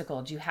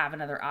obstacle, do you have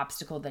another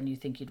obstacle then you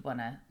think you'd want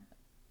to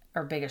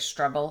or biggest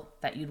struggle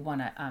that you'd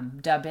want to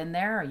dub in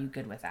there? Or are you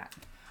good with that?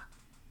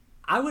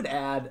 I would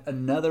add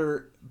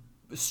another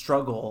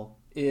struggle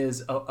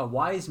is a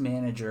wise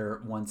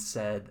manager once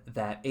said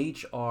that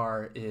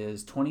HR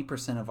is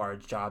 20% of our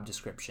job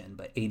description,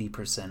 but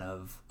 80%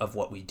 of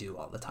what we do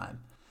all the time.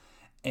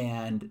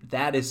 And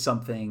that is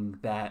something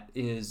that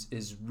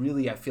is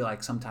really, I feel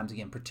like sometimes,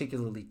 again,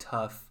 particularly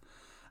tough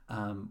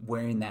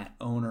wearing that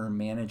owner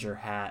manager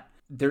hat.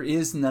 There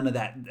is none of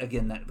that,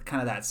 again, that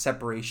kind of that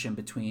separation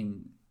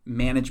between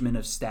management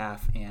of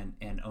staff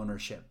and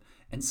ownership.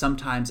 And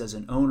sometimes as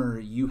an owner,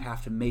 you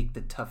have to make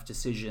the tough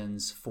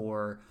decisions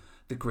for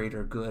the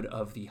greater good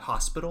of the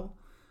hospital,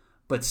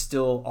 but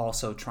still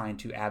also trying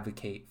to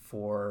advocate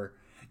for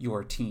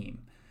your team.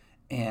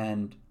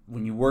 And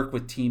when you work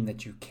with team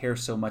that you care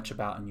so much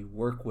about and you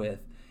work with,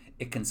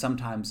 it can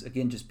sometimes,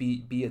 again, just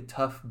be a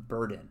tough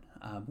burden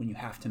when you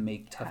have to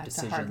make tough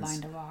decisions. It's a hard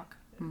line to walk.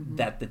 Mm-hmm.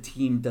 That the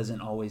team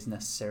doesn't always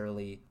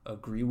necessarily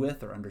agree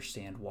with or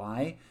understand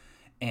why.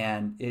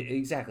 And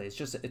exactly,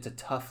 it's a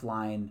tough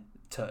line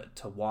to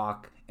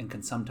walk, and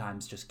can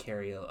sometimes just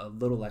carry a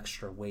little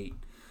extra weight.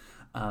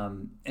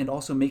 And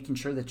also making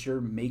sure that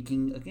you're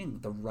making, again,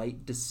 the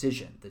right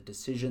decision, the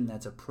decision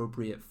that's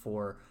appropriate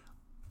for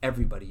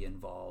everybody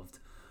involved,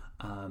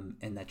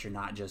 and that you're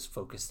not just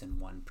focused in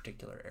one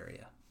particular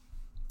area.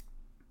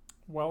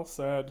 Well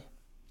said.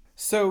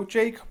 So,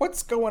 Jake,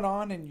 what's going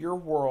on in your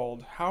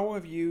world? How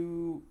have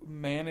you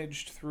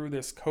managed through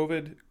this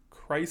COVID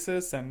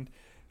crisis? And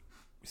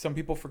some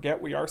people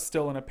forget we are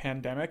still in a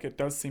pandemic. It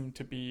does seem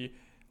to be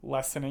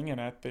lessening,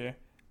 and at the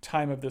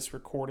time of this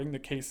recording, the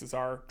cases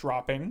are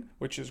dropping,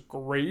 which is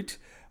great.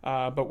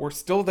 But we're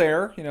still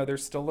there.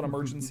 There's still an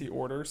emergency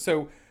order.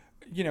 So,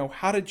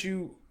 how did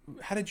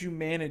you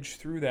manage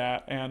through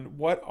that? And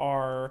what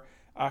are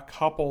a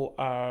couple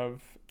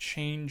of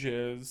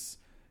changes,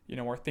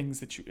 or things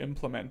that you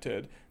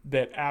implemented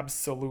that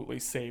absolutely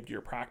saved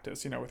your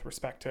practice, with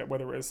respect to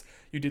whether it was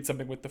you did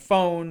something with the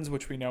phones,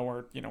 which we know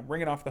are,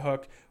 ringing off the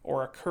hook,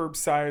 or a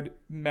curbside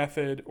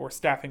method, or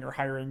staffing or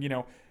hiring,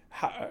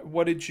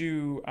 what did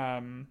you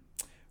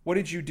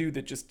do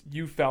that just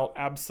you felt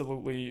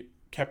absolutely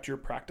kept your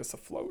practice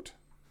afloat?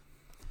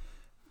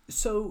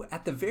 So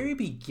at the very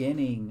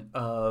beginning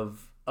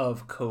of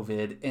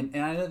COVID, and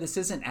I know this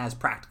isn't as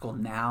practical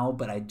now,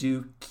 but I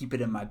do keep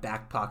it in my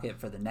back pocket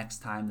for the next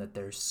time that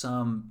there's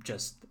some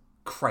just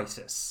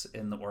crisis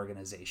in the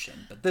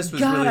organization. But this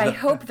was really I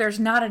hope there's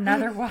not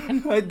another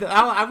one.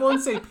 I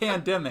won't say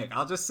pandemic.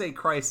 I'll just say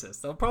crisis.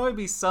 There'll probably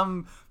be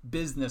some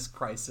business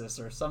crisis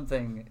or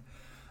something.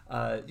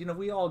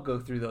 We all go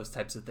through those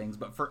types of things.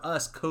 But for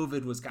us,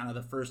 COVID was kind of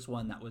the first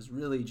one that was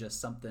really just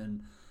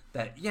something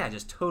that,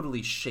 just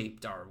totally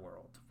shaped our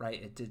world,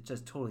 right? It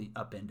just totally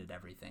upended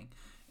everything.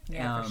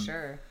 Yeah, for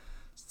sure.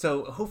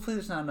 So hopefully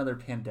there's not another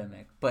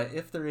pandemic, but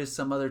if there is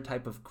some other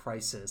type of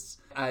crisis,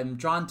 I'm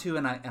drawn to,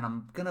 and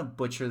I'm gonna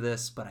butcher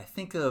this, but I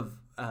think of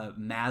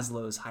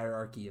Maslow's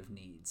hierarchy of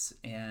needs,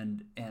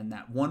 and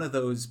that one of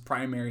those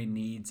primary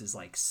needs is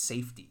like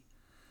safety.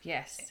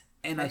 Yes.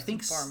 And first I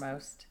think and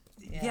foremost.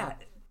 Yeah.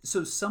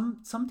 So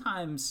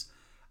sometimes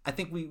I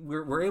think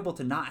we're able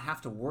to not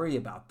have to worry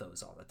about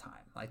those all the time.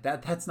 Like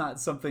that's not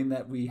something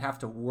that we have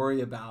to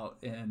worry about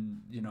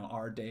in,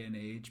 our day and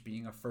age,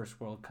 being a first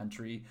world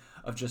country,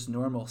 of just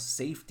normal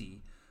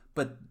safety.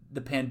 But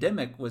the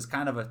pandemic was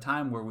kind of a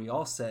time where we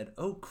all said,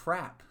 oh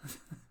crap,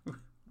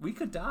 we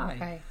could die.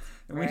 Right.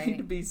 And we need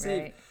to be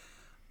safe.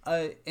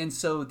 Right. And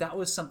so that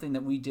was something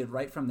that we did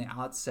right from the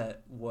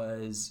outset,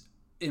 was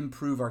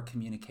improve our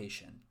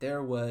communication.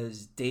 There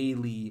was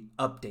daily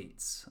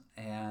updates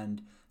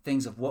and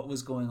things of what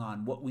was going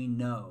on, what we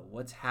know,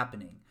 what's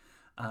happening.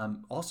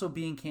 Also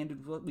being candid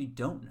with what we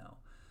don't know.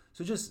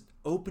 So just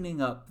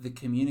opening up the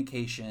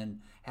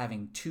communication,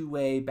 having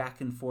two-way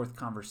back and forth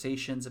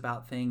conversations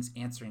about things,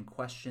 answering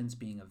questions,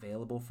 being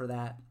available for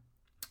that.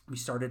 We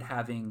started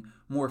having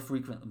more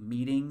frequent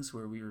meetings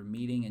where we were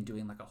meeting and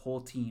doing like a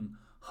whole team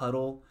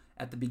huddle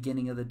at the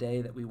beginning of the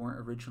day that we weren't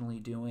originally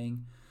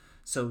doing.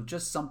 So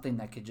just something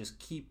that could just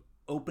keep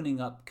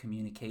opening up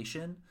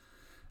communication,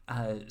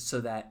 so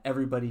that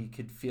everybody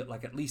could feel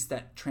like at least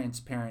that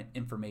transparent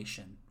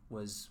information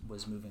was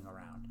moving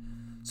around.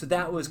 So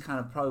that was kind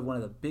of probably one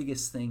of the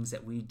biggest things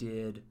that we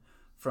did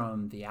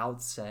from the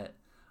outset,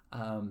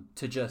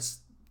 to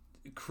just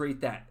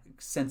create that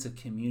sense of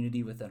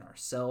community within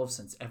ourselves,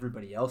 since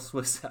everybody else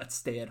was at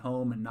stay at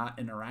home and not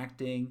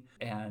interacting,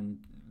 and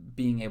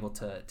being able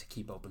to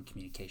keep open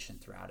communication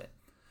throughout it.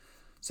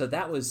 So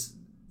that was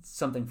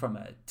something from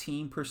a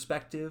team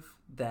perspective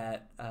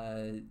that,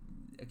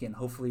 again,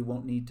 hopefully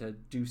won't need to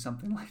do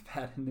something like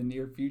that in the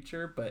near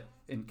future, but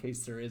in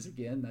case there is,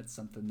 again, that's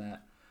something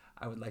that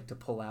I would like to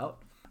pull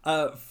out.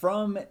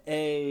 From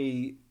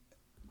a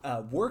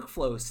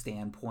workflow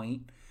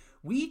standpoint,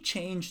 we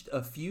changed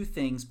a few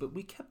things, but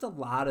we kept a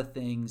lot of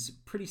things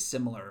pretty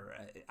similar.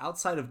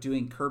 Outside of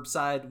doing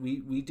curbside,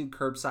 we did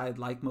curbside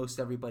like most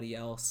everybody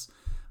else,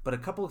 but a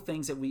couple of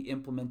things that we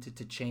implemented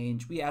to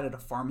change. We added a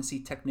pharmacy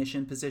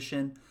technician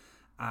position.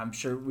 I'm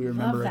sure we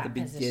remember at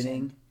the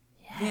beginning.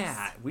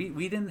 Yeah, we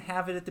didn't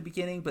have it at the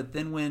beginning, but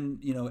then when,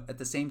 at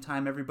the same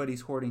time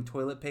everybody's hoarding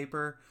toilet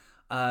paper,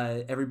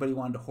 everybody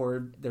wanted to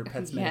hoard their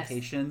pets'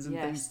 medications and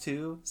things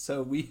too.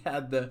 So we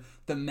had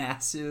the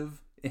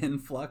massive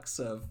influx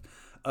of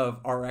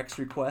RX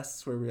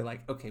requests where we were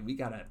like, okay, we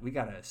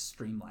gotta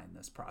streamline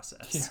this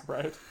process. Yeah,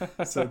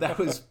 right. So that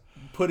was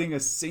putting a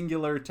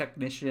singular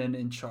technician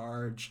in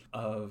charge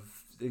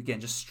of,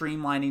 again, just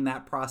streamlining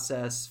that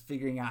process,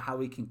 figuring out how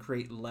we can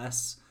create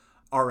less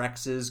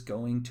RXs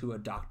going to a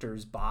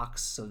doctor's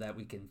box so that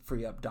we can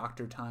free up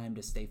doctor time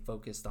to stay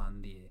focused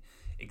on the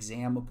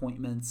exam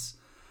appointments.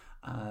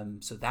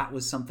 So that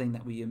was something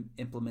that we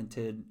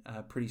implemented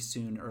pretty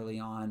soon early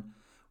on.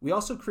 We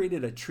also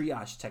created a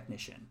triage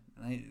technician.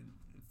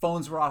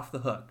 Phones were off the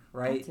hook,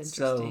 right? That's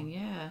interesting,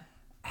 yeah.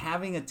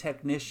 Having a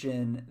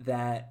technician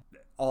that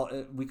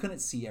we couldn't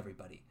see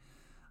everybody.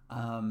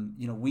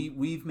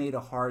 We've made a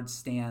hard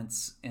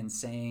stance in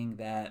saying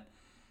that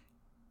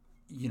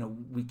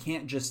we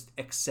can't just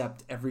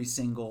accept every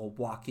single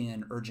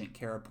walk-in urgent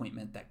care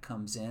appointment that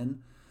comes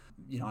in.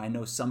 I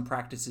know some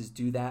practices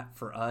do that.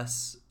 For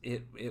us,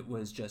 it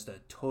was just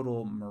a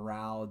total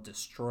morale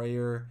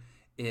destroyer.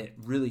 It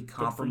really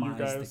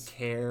compromised the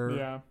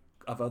care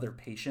of other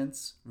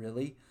patients,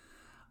 really.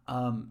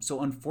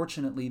 So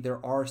unfortunately,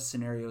 there are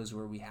scenarios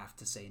where we have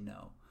to say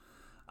no,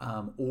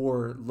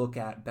 or look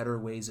at better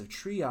ways of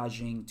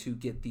triaging to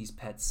get these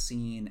pets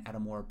seen at a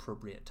more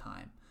appropriate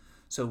time.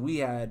 So we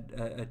had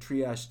a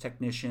triage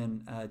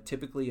technician,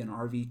 typically an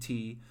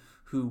RVT,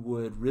 who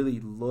would really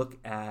look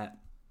at,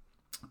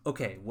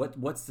 okay,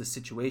 what's the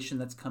situation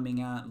that's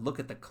coming at? Look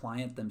at the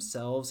client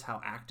themselves. How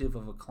active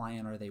of a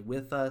client are they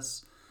with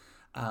us?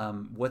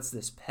 What's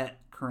this pet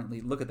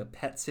currently? Look at the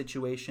pet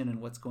situation and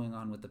what's going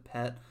on with the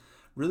pet.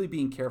 Really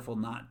being careful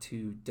not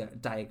to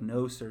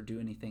diagnose or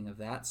do anything of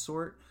that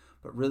sort,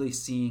 but really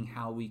seeing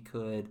how we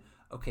could,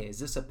 okay, is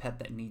this a pet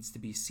that needs to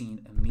be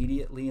seen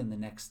immediately in the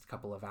next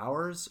couple of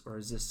hours, or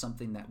is this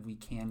something that we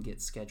can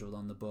get scheduled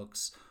on the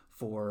books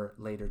for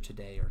later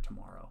today or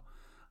tomorrow?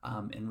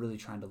 And really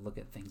trying to look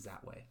at things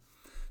that way.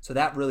 So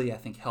that really, I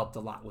think, helped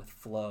a lot with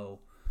flow.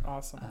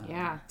 Awesome.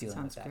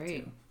 Sounds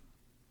great. Too.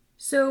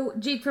 So,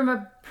 Jake, from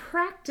a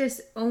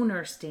practice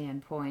owner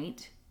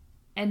standpoint,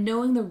 and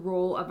knowing the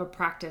role of a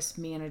practice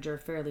manager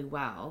fairly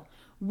well,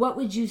 what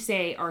would you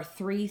say are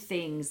 3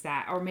 things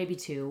that, or maybe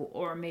 2,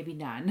 or maybe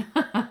none,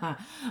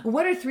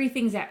 what are 3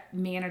 things that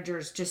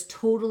managers just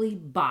totally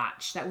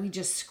botch, that we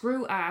just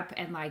screw up,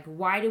 and like,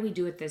 why do we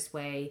do it this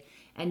way?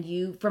 And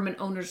you, from an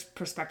owner's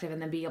perspective, and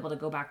then be able to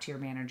go back to your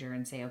manager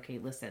and say, okay,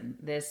 listen,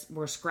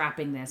 we're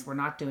scrapping this, we're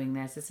not doing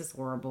this is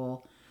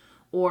horrible.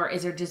 Or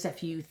is there just a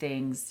few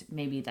things,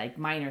 maybe like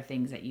minor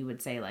things that you would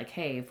say, like,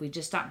 hey, if we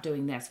just stop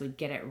doing this, we'd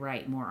get it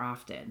right more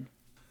often?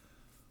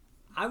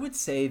 I would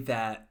say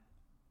that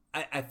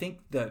I think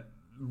that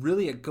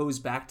really it goes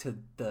back to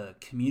the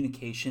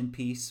communication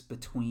piece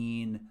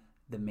between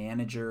the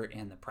manager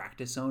and the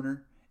practice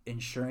owner,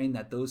 ensuring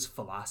that those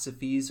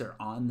philosophies are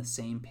on the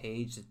same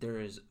page, that there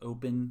is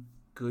open,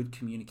 good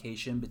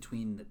communication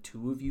between the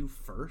two of you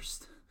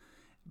first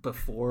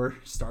before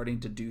starting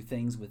to do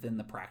things within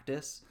the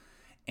practice.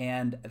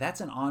 And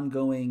that's an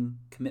ongoing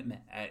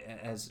commitment,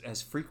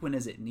 as frequent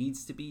as it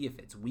needs to be, if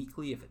it's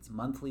weekly, if it's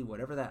monthly,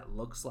 whatever that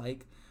looks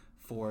like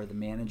for the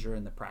manager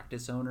and the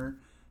practice owner,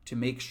 to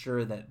make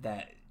sure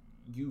that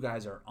you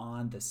guys are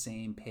on the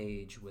same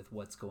page with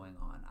what's going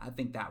on. I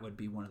think that would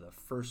be one of the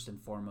first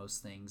and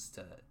foremost things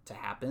to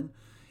happen,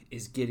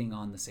 is getting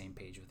on the same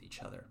page with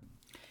each other.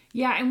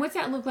 Yeah, and what's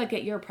that look like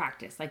at your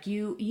practice? Like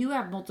you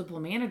have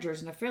multiple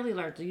managers and a fairly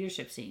large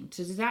leadership team.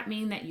 So does that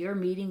mean that you're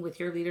meeting with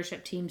your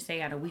leadership team,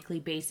 say, on a weekly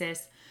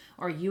basis,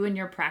 or you and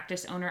your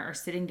practice owner are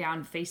sitting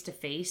down face to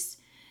face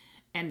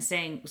and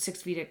saying,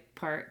 6 feet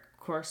apart, of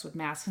course, with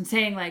masks, and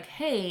saying like,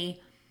 hey,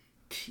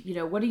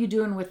 what are you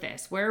doing with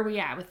this? Where are we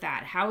at with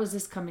that? How is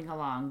this coming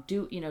along?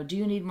 Do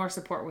you need more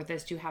support with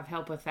this? Do you have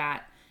help with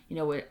that?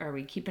 Are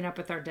we keeping up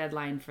with our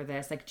deadline for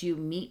this? Like, do you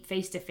meet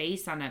face to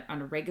face on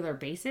a regular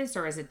basis,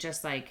 or is it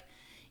just like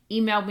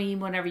email me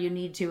whenever you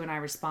need to and I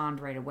respond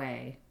right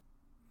away?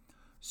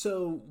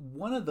 So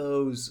one of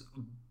those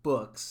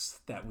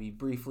books that we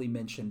briefly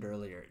mentioned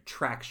earlier,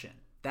 Traction,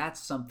 that's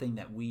something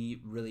that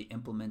we really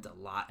implement a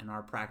lot in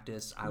our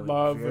practice. I would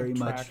love very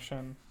much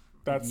Traction.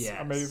 That's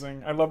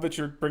amazing. I love that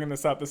you're bringing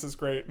this up. This is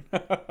great.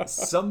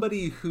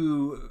 Somebody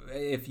who,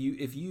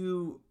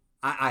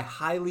 I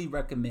highly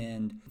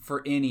recommend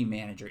for any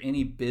manager,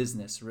 any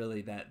business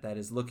really that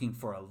is looking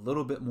for a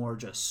little bit more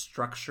just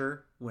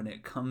structure when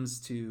it comes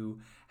to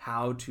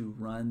how to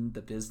run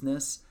the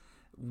business.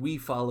 We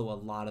follow a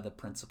lot of the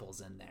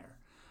principles in there.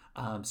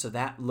 So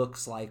that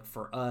looks like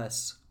for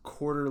us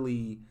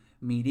quarterly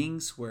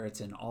meetings where it's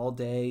an all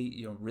day,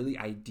 really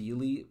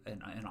ideally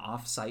an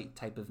off-site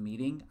type of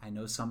meeting. I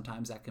know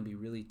sometimes that can be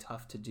really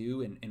tough to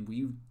do, and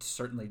we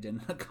certainly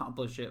didn't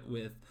accomplish it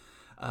with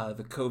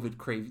the COVID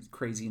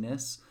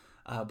craziness,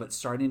 but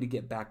starting to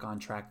get back on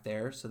track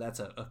there. So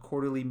that's a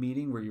quarterly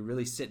meeting where you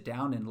really sit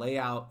down and lay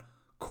out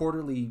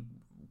quarterly,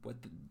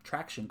 what the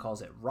Traction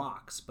calls it,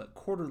 rocks, but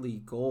quarterly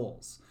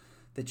goals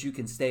that you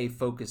can stay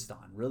focused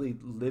on, really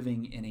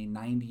living in a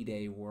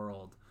 90-day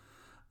world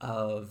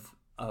of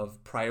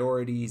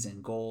priorities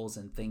and goals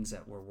and things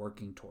that we're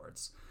working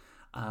towards.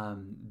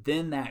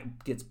 Then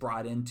that gets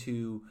brought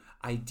into,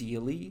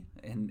 ideally,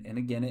 and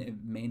again,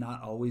 it may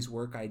not always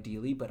work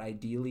ideally, but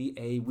ideally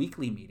a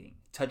weekly meeting,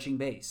 touching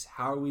base.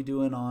 How are we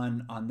doing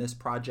on this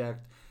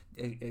project?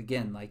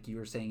 Again, like you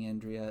were saying,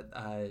 Andrea,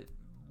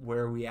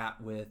 where are we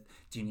at with,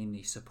 do you need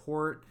any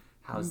support?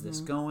 How's this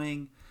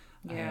going?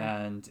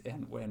 Yeah.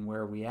 And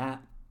where are we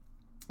at?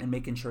 And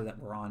making sure that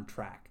we're on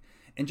track.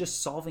 And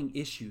just solving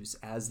issues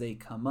as they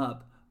come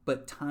up,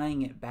 but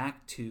tying it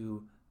back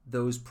to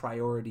those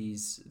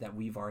priorities that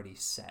we've already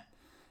set.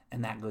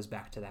 And that goes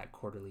back to that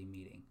quarterly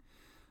meeting.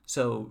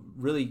 So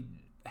really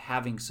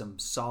having some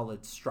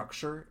solid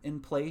structure in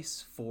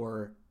place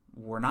for,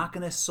 we're not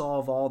going to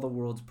solve all the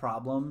world's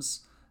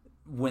problems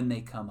when they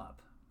come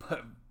up,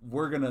 but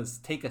we're going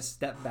to take a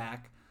step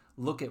back,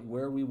 look at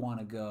where we want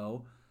to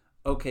go.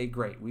 Okay,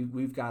 great.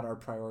 We've got our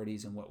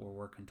priorities and what we're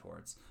working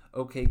towards.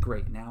 Okay,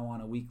 great. Now on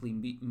a weekly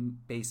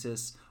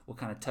basis, we'll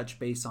kind of touch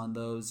base on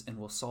those and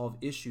we'll solve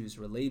issues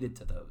related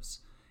to those.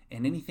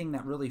 And anything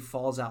that really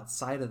falls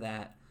outside of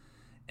that,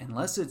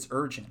 unless it's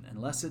urgent,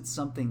 unless it's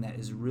something that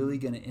is really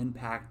going to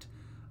impact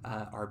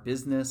our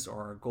business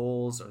or our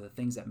goals or the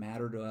things that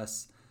matter to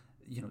us,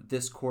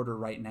 this quarter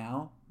right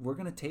now, we're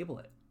going to table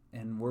it.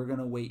 And we're going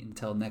to wait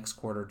until next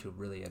quarter to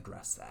really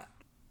address that.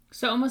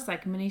 So almost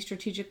like mini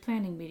strategic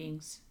planning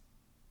meetings.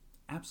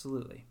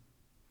 Absolutely.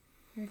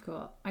 Very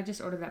cool. I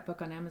just ordered that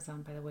book on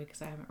Amazon, by the way,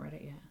 because I haven't read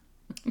it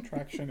yet.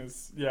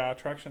 Traction's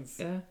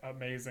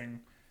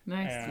amazing.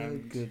 Nice. And,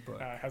 really good book.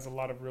 Has a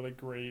lot of really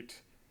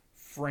great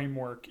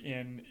framework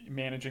in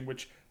managing,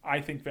 which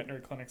I think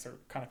veterinary clinics are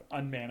kind of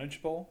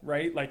unmanageable,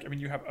 right? Like, I mean,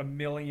 you have a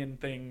million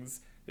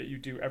things that you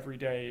do every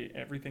day,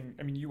 everything.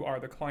 I mean, you are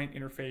the client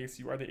interface,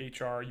 you are the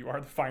HR, you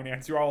are the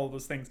finance, you are all of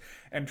those things.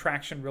 And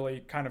Traction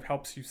really kind of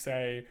helps you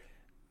say,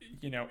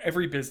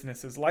 every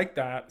business is like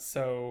that.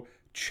 So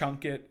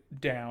chunk it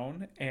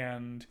down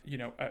and,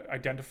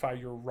 identify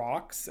your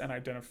rocks and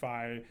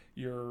identify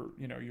your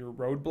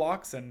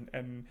roadblocks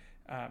and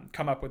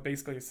come up with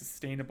basically a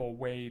sustainable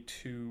way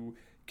to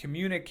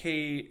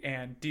communicate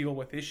and deal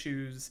with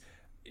issues,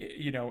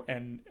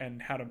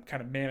 and how to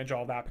kind of manage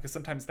all that, because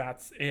sometimes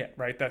that's it,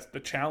 right? That's the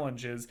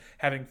challenge, is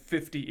having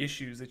 50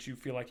 issues that you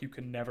feel like you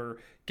can never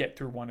get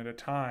through one at a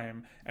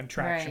time. And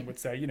Traction would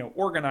say,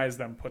 organize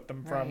them, put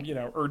them from,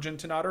 urgent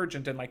to not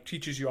urgent, and like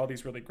teaches you all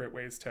these really great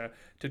ways to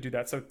do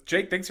that. So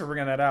Jake, thanks for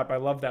bringing that up. I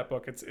love that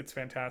book. It's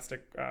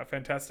fantastic,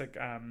 fantastic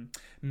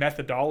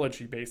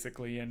methodology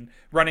basically. And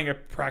running a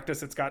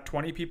practice that's got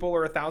 20 people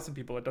or 1,000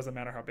 people, it doesn't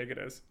matter how big it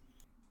is.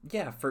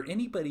 Yeah, for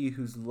anybody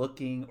who's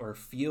looking or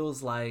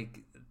feels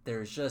like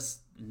there's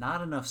just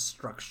not enough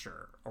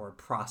structure or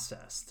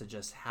process to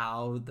just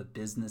how the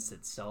business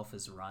itself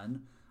is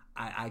run,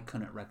 I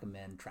couldn't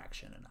recommend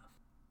Traction enough.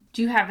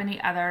 Do you have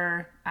any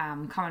other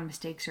common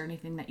mistakes or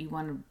anything that you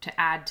wanted to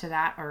add to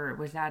that, or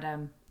was that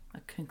a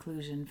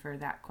conclusion for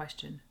that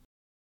question?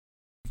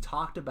 We've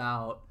talked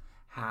about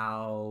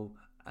how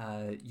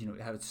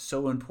how it's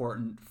so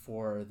important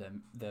for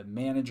the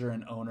manager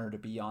and owner to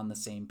be on the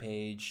same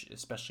page,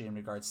 especially in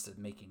regards to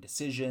making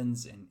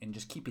decisions and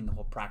just keeping the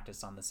whole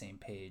practice on the same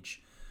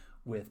page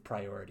with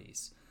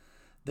priorities.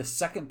 The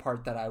second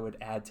part that I would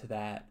add to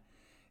that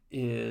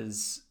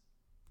is,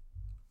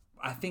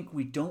 I think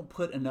we don't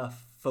put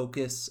enough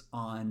focus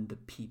on the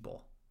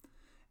people.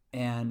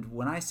 And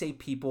when I say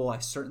people, I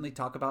certainly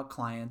talk about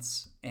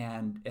clients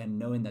and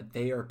knowing that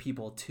they are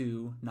people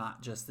too,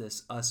 not just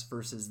this us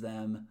versus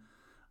them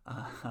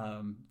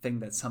thing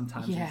that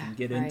sometimes we can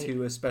get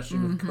into, especially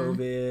with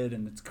COVID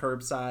and it's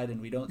curbside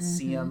and we don't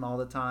see them all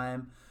the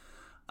time.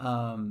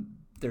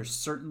 There's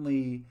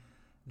certainly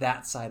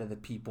that side of the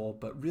people,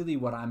 but really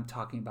what I'm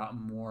talking about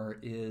more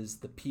is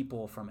the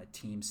people from a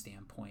team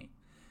standpoint.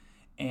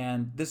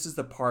 And this is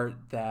the part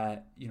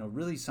that,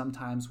 really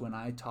sometimes when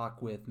I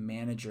talk with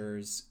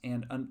managers,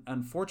 and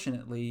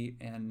unfortunately,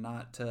 and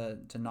not to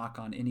knock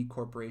on any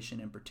corporation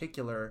in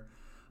particular,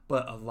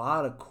 but a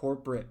lot of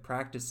corporate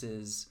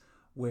practices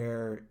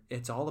where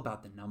it's all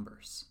about the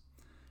numbers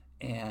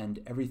and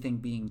everything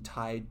being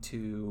tied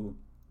to,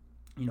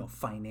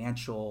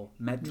 financial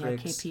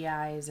metrics.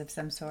 KPIs of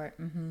some sort.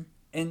 Mm-hmm.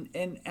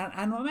 And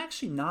I'm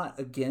actually not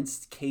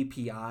against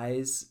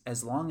KPIs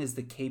as long as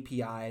the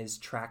KPIs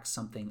track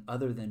something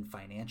other than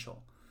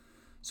financial.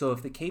 So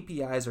if the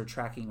KPIs are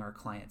tracking our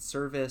client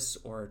service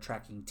or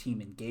tracking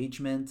team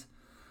engagement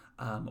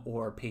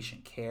or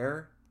patient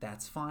care,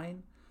 that's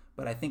fine.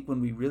 But I think when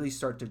we really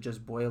start to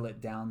just boil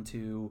it down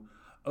to,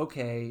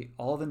 okay,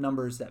 all the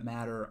numbers that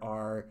matter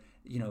are,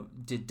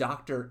 did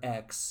Dr.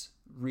 X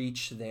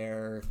reach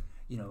their,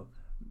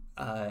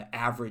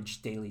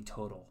 average daily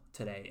total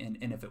today?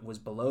 And if it was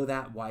below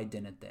that, why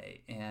didn't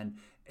they? And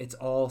it's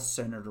all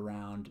centered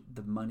around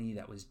the money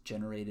that was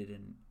generated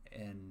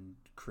and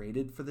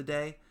created for the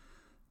day.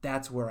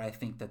 That's where I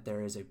think that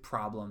there is a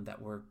problem,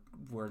 that we're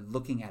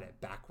looking at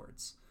it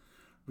backwards.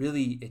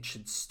 Really, it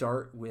should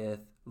start with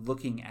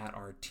looking at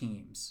our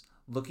teams,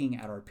 looking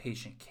at our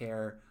patient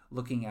care,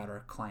 looking at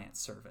our client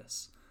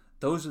service.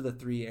 Those are the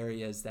 3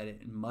 areas that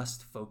it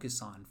must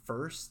focus on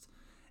first,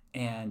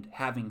 and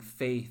having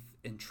faith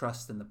and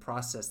trust in the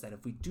process that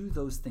if we do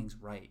those things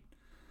right,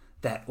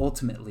 that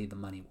ultimately the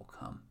money will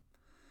come.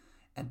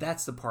 And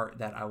that's the part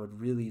that I would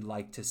really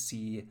like to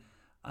see.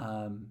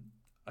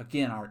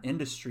 Again, our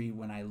industry,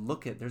 when I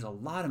look at, there's a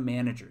lot of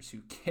managers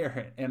who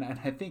care, and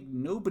I think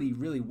nobody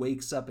really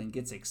wakes up and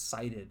gets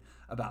excited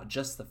about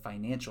just the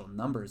financial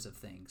numbers of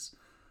things.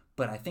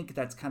 But I think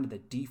that's kind of the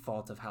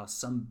default of how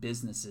some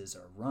businesses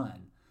are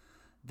run,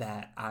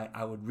 that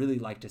I would really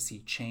like to see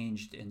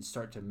changed and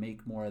start to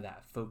make more of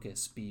that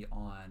focus be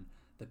on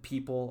the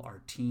people,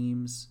 our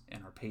teams,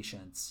 and our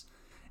patients,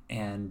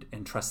 and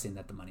trusting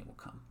that the money will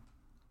come.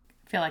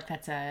 I feel like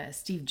that's a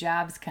Steve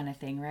Jobs kind of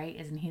thing, right?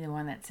 Isn't he the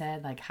one that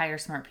said, like, hire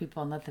smart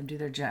people and let them do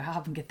their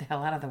job and get the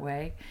hell out of the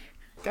way?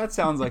 That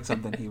sounds like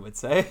something he would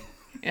say.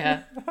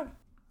 Yeah.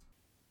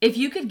 If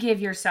you could give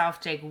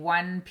yourself, Jake,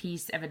 one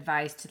piece of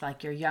advice to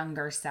like your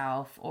younger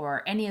self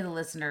or any of the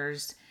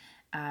listeners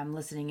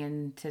listening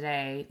in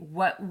today,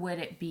 what would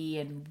it be,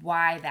 and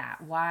why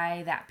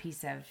that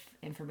piece of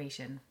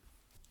information?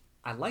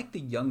 I like the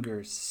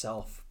younger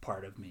self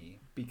part of me,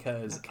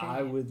 because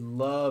I would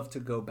love to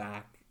go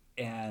back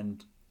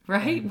and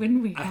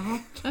wouldn't we all?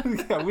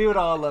 Yeah, we would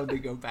all love to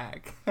go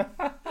back.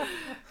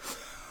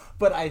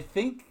 But I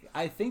think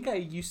I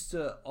used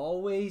to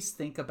always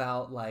think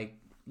about like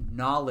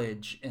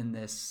knowledge in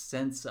this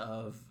sense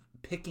of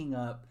picking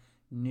up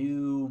a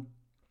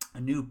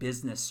new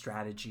business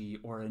strategy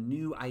or a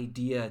new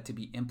idea to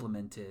be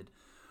implemented,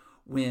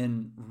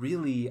 when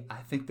really I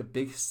think the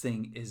biggest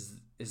thing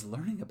is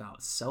learning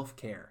about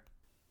self-care.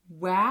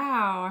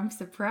 Wow, I'm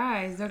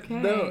surprised. Okay.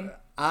 No,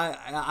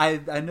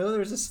 I know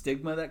there's a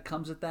stigma that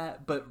comes with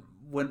that, but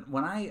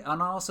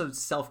and also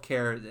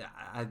self-care,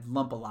 I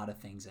lump a lot of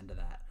things into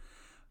that.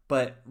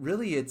 But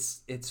really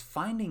it's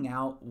finding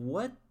out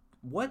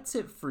what's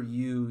it for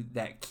you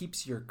that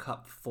keeps your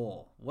cup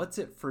full? What's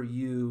it for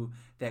you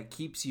that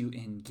keeps you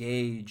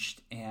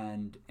engaged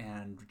and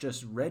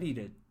just ready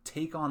to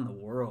take on the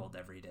world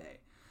every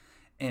day?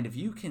 And if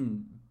you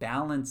can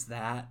balance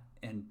that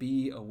and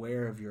be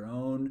aware of your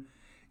own,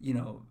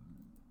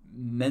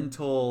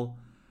 mental,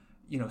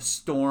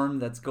 storm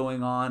that's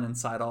going on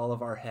inside all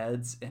of our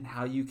heads, and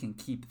how you can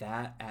keep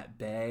that at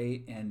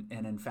bay and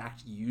in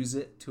fact use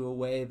it to a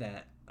way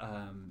that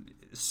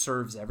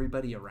serves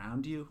everybody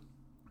around you,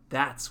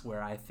 that's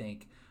where I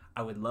think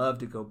I would love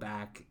to go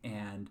back.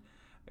 And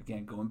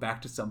again, going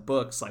back to some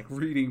books like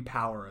reading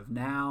Power of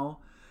Now,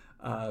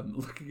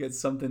 looking at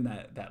something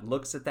that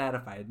looks at that.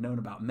 If I had known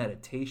about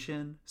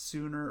meditation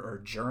sooner,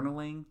 or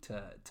journaling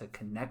to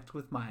connect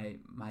with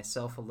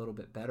myself a little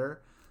bit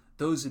better,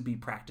 those would be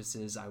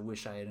practices I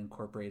wish I had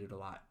incorporated a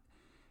lot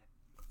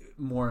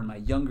more in my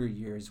younger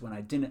years, when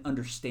I didn't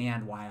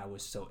understand why I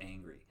was so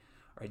angry,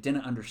 or I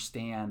didn't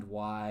understand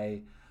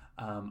why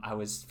I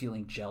was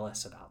feeling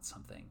jealous about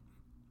something.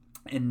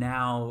 And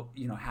now,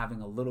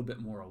 having a little bit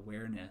more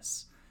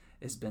awareness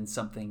has been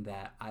something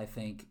that I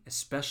think,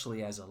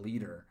 especially as a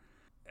leader,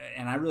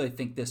 and I really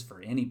think this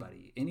for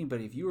anybody,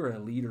 if you are a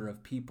leader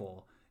of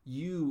people,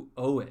 you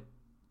owe it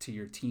to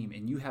your team,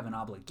 and you have an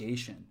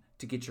obligation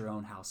to get your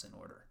own house in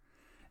order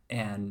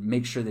and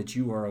make sure that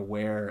you are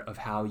aware of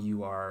how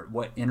you are,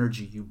 what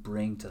energy you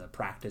bring to the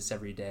practice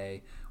every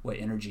day, what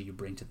energy you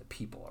bring to the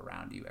people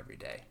around you every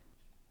day.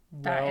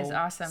 That is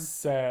awesome.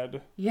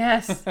 Said.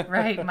 Yes,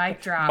 right.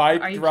 Mic drop.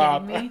 Mic Are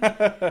drop. You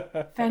kidding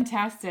me?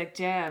 Fantastic,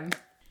 Jim.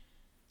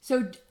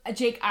 So,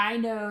 Jake, I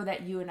know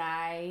that you and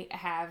I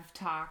have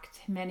talked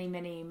many,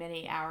 many,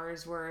 many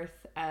hours worth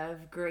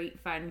of great,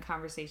 fun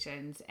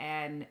conversations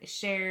and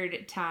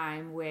shared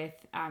time with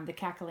the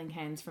Cackling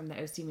Hens from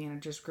the OC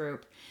Managers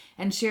Group,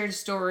 and shared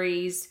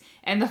stories,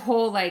 and the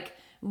whole,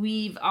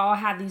 we've all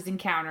had these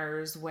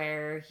encounters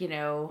where,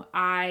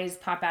 eyes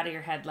pop out of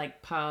your head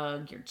like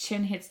pug, your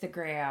chin hits the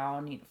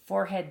ground,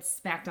 forehead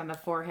smacked on the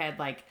forehead,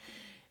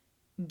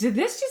 did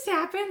this just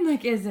happen?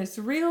 Is this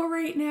real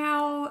right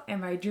now?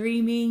 Am I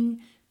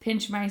dreaming?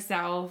 Pinch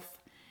myself.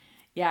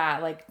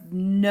 Yeah,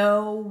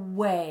 no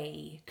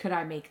way could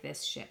I make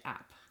this shit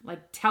up.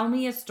 Tell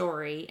me a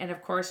story, and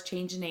of course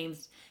change the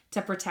names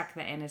to protect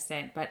the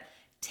innocent, but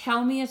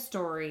tell me a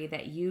story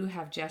that you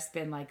have just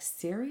been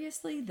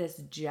seriously, this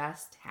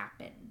just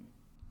happened.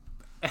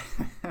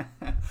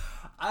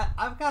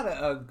 I've got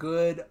a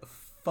good,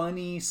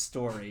 funny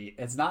story.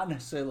 It's not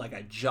necessarily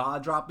a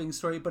jaw-dropping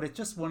story, but it's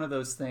just one of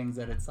those things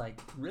that it's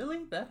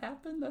really? That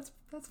happened? That's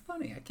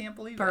funny. I can't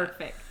believe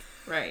Perfect.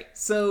 That. Right.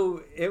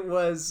 So it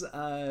was,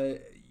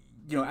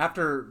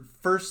 after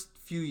first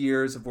few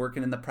years of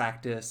working in the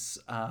practice,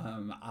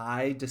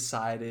 I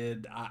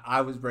decided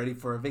I was ready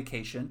for a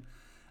vacation.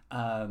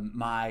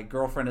 My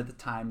girlfriend at the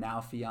time, now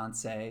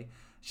fiance,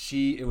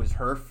 it was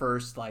her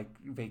first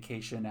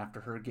vacation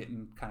after her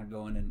getting kind of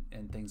going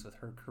and things with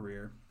her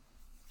career.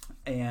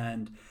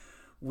 And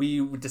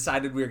we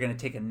decided we were going to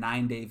take a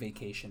 9-day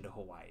vacation to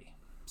Hawaii.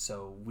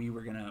 So we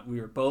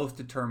were both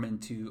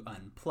determined to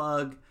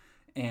unplug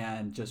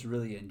and just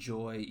really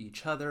enjoy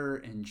each other,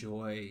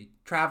 enjoy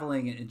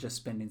traveling, and just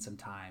spending some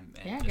time.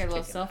 And Yeah, just get a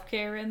little kicking it.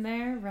 self-care in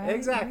there, right?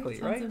 Exactly,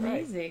 Sounds right,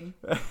 amazing.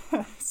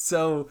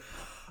 So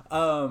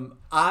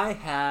I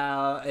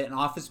have an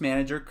office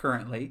manager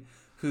currently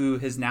who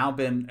has now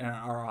been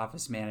our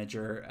office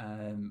manager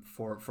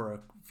for a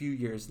few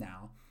years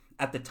now.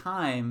 At the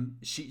time,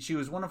 she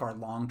was one of our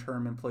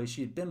long-term employees.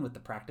 She had been with the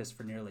practice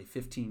for nearly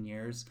 15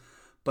 years,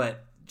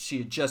 but she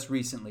had just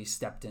recently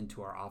stepped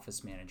into our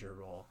office manager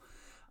role.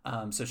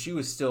 So she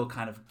was still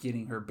kind of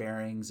getting her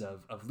bearings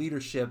of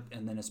leadership,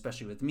 and then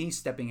especially with me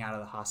stepping out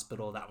of the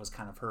hospital, that was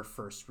kind of her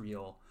first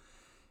real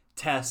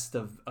test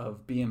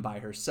of being by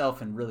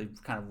herself and really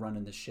kind of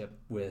running the ship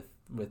with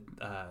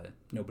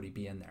nobody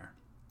being there.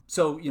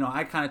 So,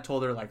 I kind of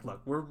told her, like,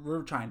 look,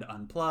 we're trying to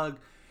unplug.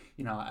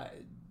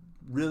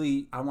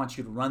 I want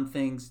you to run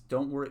things.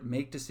 Don't worry,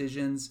 make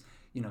decisions.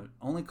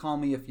 Only call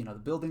me if, the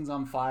building's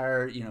on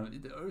fire,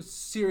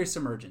 serious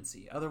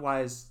emergency.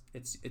 Otherwise,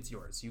 it's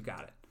yours. You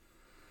got it.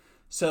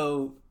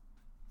 So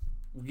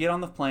we get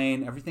on the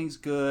plane. Everything's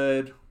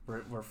good.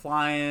 We're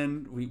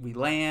flying. We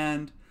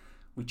land.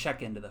 We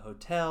check into the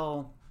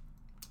hotel.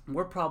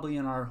 We're probably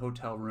in our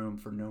hotel room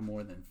for no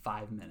more than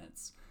 5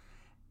 minutes.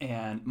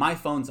 And my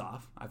phone's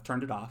off. I've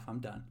turned it off. I'm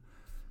done.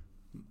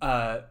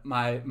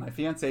 My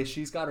fiance,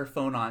 she's got her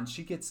phone on.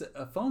 She gets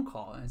a phone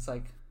call, and it's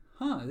like,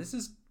 this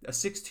is a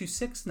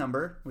 626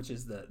 number, which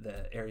is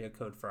the area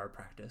code for our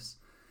practice.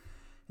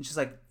 And she's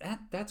like,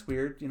 that's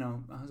weird.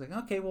 I was like,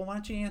 okay, well, why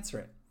don't you answer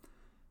it?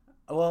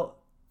 Well,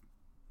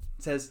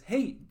 it says,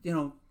 hey,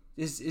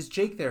 is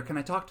Jake there? Can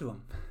I talk to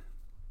him?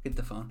 Get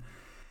the phone.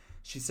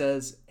 She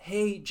says,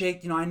 hey,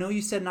 Jake, I know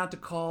you said not to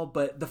call,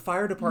 but the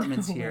fire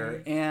department's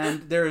here.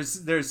 And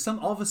there's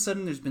all of a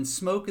sudden there's been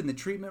smoke in the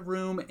treatment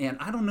room, and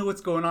I don't know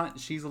what's going on.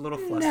 She's a little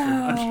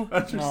flustered.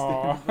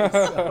 Understandably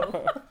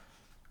so.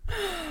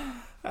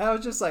 I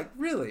was just like,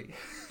 really?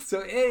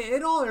 So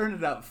it all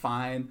ended up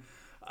fine.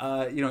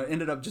 It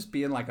ended up just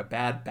being like a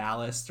bad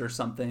ballast or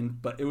something,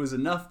 but it was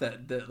enough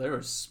that there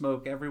was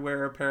smoke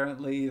everywhere.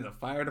 Apparently, the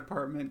fire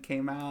department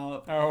came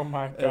out. Oh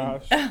my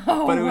gosh!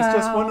 But it was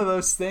just one of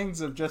those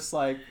things of just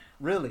like,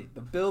 really,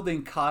 the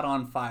building caught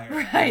on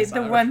fire. Right,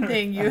 the one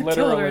thing you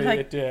told her, like,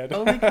 it did.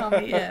 Only call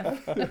me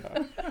if.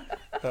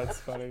 That's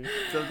funny.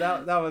 So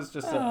that was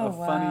just a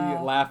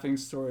funny, laughing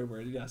story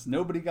where, yes,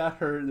 nobody got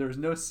hurt. There was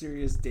no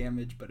serious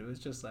damage, but it was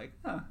just like,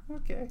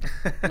 okay.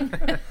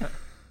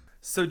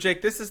 So,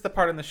 Jake, this is the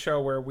part in the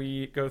show where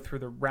we go through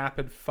the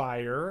rapid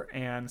fire.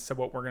 And so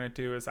what we're going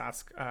to do is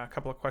ask a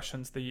couple of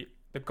questions. The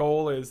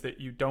goal is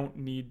that you don't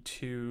need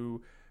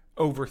to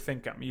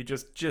overthink them. You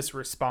just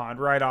respond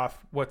right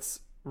off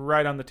what's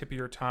right on the tip of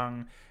your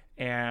tongue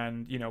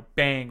and,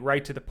 bang,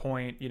 right to the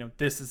point.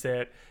 This is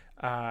it.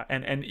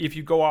 And if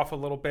you go off a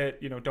little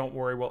bit, don't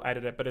worry, we'll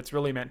edit it. But it's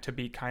really meant to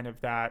be kind of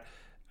that,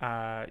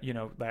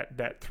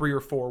 that 3 or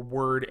 4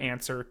 word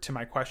answer to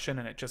my question,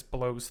 and it just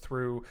blows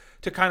through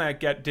to kind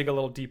of dig a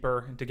little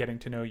deeper into getting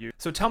to know you.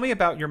 So tell me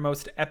about your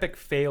most epic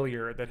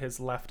failure that has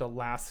left a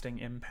lasting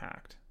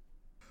impact.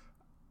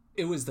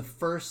 It was the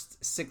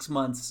first 6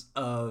 months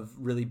of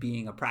really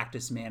being a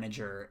practice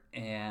manager,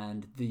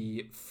 and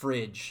the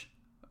fridge,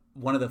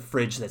 one of the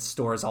fridge that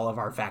stores all of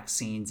our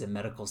vaccines and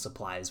medical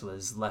supplies,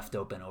 was left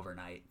open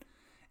overnight.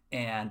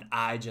 And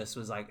I just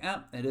was like,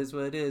 it is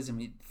what it is. And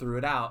we threw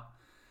it out,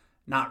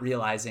 not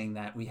realizing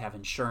that we have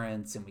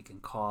insurance and we can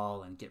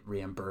call and get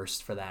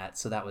reimbursed for that.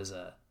 So that was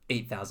a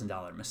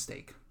 $8,000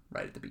 mistake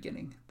right at the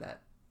beginning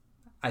that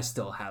I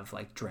still have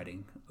like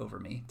dreading over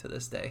me to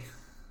this day.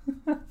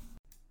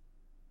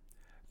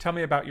 Tell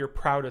me about your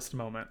proudest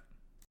moment.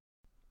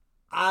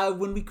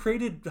 When we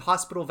created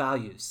hospital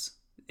values,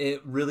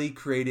 it really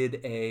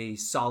created a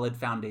solid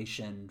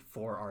foundation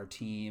for our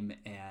team,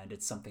 and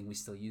it's something we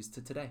still use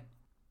to today.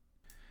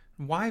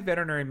 Why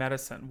veterinary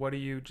medicine? What do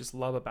you just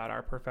love about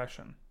our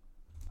profession?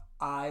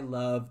 I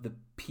love the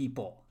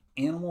people.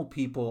 Animal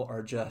people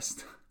are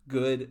just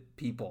good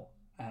people.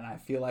 And I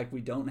feel like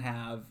we don't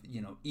have,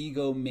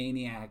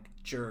 egomaniac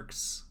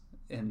jerks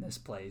in this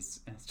place.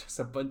 And it's just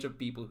a bunch of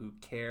people who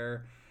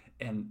care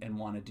and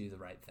want to do the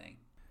right thing.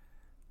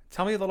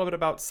 Tell me a little bit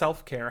about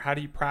self-care. How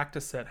do you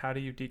practice it? How do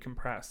you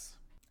decompress?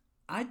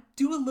 I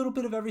do a little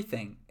bit of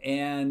everything,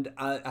 and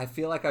I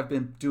feel like I've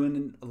been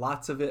doing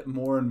lots of it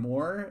more and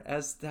more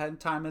as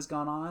time has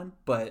gone on,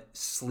 but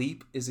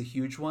sleep is a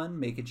huge one,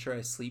 making sure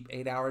I sleep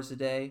 8 hours a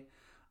day.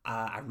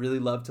 I really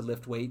love to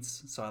lift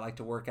weights, so I like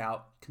to work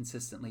out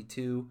consistently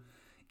too.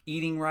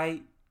 Eating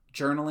right,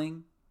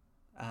 journaling,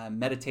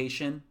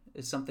 meditation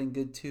is something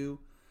good too.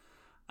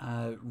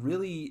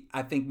 Really,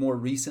 I think more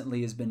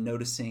recently has been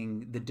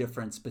noticing the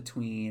difference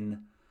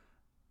between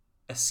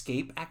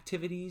escape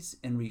activities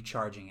and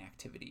recharging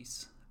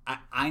activities.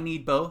 I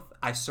need both.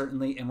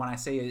 And when I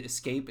say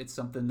escape, it's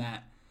something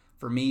that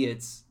for me,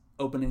 it's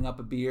opening up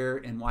a beer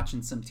and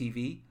watching some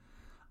TV.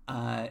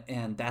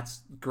 And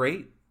that's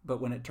great.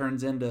 But when it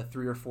turns into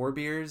 3 or 4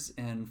 beers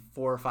and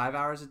 4 or 5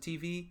 hours of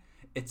TV,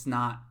 it's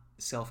not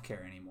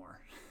self-care anymore.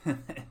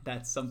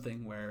 That's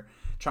something where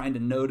trying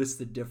to notice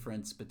the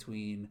difference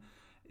between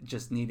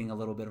just needing a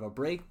little bit of a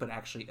break, but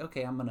actually,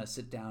 okay, I'm going to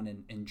sit down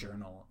and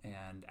journal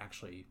and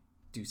actually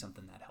do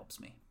something that helps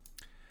me.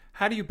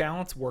 How do you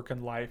balance work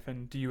and life,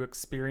 and do you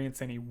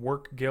experience any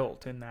work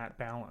guilt in that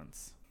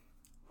balance?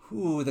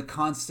 Ooh, the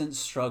constant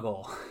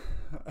struggle.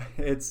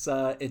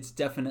 It's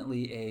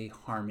definitely a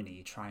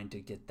harmony, trying to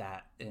get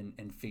that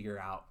and figure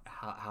out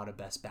how to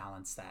best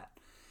balance that.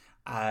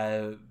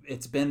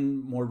 It's been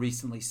more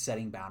recently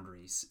setting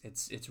boundaries.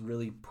 It's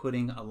really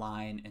putting a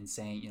line and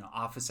saying,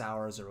 office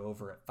hours are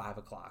over at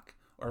 5:00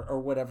 or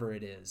whatever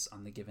it is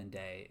on the given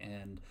day,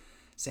 and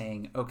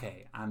saying,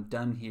 okay, I'm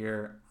done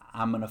here.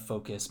 I'm going to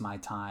focus my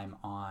time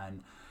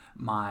on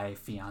my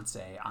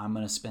fiance. I'm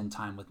going to spend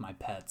time with my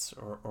pets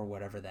or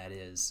whatever that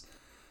is.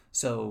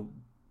 So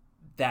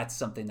that's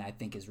something that I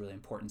think is really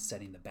important,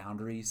 setting the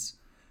boundaries.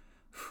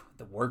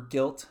 The work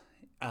guilt,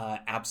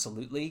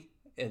 absolutely.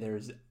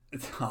 There's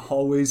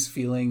always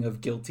feeling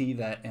of guilty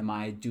that, am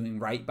I doing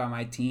right by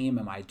my team?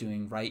 Am I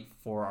doing right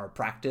for our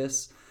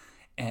practice?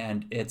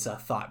 And it's a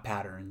thought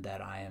pattern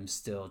that I am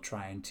still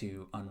trying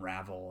to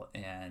unravel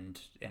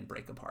and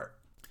break apart.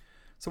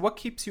 So what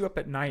keeps you up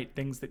at night,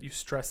 things that you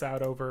stress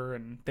out over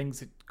and things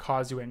that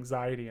cause you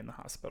anxiety in the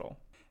hospital?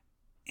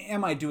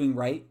 Am I doing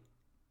right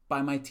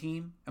by my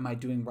team? Am I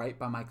doing right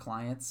by my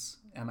clients?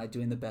 Am I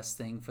doing the best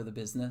thing for the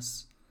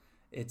business?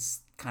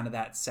 It's kind of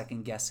that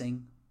second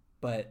guessing,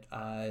 but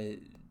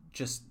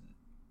just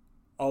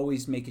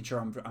always making sure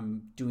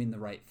I'm doing the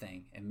right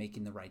thing and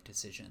making the right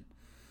decision.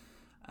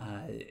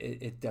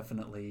 It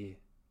definitely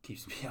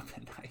keeps me up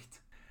at night.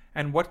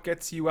 And what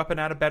gets you up and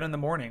out of bed in the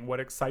morning?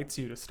 What excites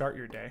you to start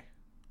your day?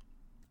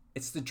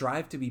 It's the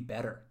drive to be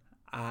better.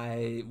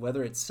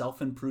 Whether it's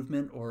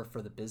self-improvement or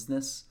for the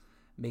business,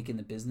 making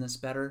the business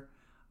better,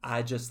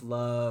 I just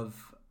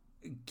love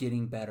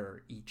getting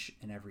better each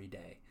and every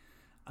day.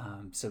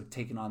 So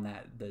taking on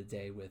the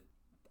day with,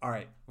 all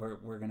right,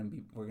 we're gonna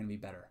be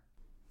better.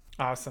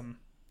 Awesome.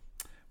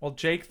 Well,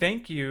 Jake,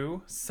 thank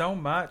you so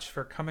much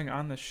for coming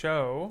on the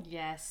show.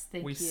 Yes,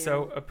 thank you. We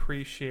so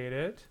appreciate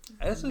it.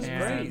 This is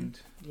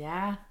great.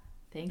 Yeah,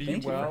 thank you.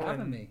 Thank you for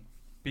having me.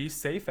 Be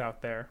safe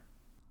out there.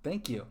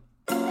 Thank you.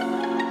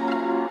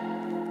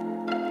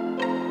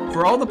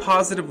 For all the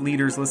positive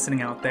leaders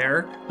listening out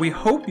there, we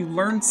hope you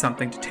learned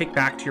something to take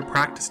back to your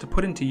practice to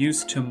put into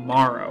use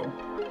tomorrow.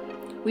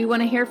 We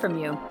want to hear from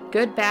you,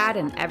 good, bad,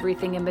 and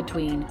everything in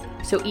between.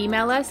 So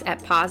email us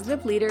at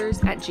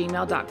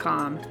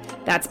positiveleaders@gmail.com.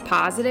 That's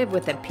positive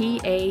with a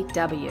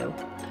PAW.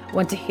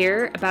 Want to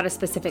hear about a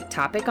specific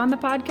topic on the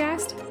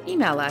podcast?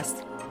 Email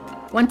us.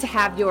 Want to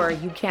have your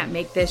 "you can't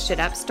make this shit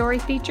up" story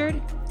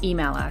featured?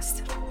 Email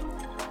us.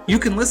 You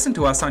can listen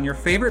to us on your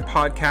favorite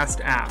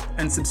podcast app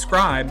and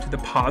subscribe to the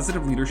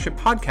Positive Leadership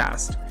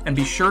Podcast. And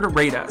be sure to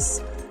rate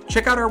us.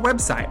 Check out our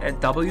website at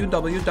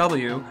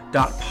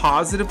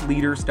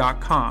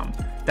www.positiveleaders.com.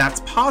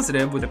 That's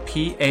positive with a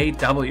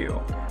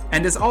PAW.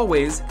 And as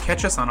always,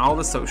 catch us on all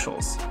the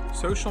socials.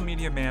 Social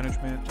media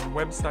management and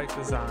website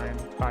design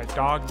by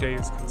Dog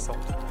Days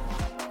Consulting.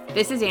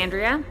 This is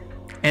Andrea.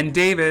 And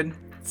David.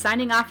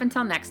 Signing off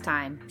until next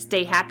time.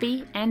 Stay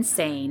happy and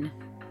sane.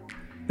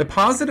 The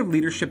Positive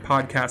Leadership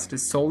Podcast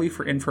is solely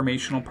for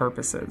informational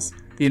purposes.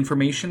 The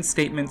information,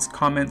 statements,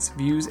 comments,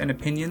 views, and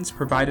opinions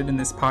provided in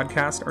this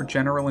podcast are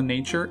general in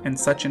nature, and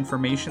such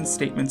information,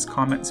 statements,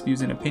 comments, views,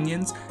 and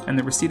opinions, and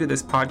the receipt of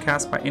this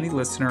podcast by any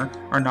listener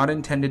are not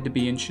intended to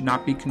be and should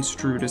not be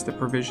construed as the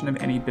provision of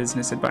any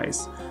business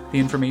advice. The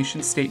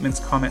information, statements,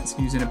 comments,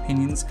 views, and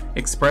opinions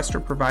expressed or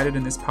provided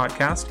in this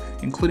podcast,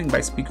 including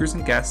by speakers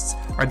and guests,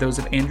 are those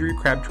of Andrea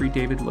Crabtree,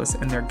 David Liss,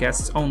 and their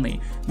guests only,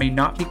 may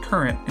not be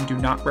current, and do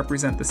not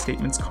represent the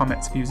statements,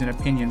 comments, views, and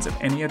opinions of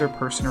any other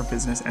person or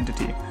business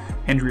entity.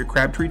 Andrea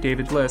Crabtree,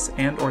 David Liss,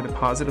 and or the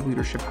Positive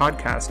Leadership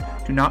Podcast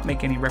do not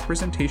make any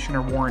representation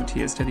or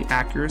warranty as to the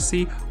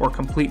accuracy or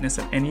completeness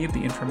of any of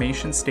the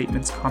information,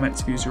 statements,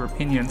 comments, views, or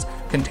opinions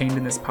contained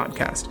in this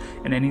podcast,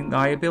 and any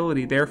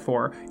liability,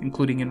 therefore,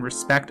 including in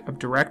respect of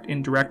direct,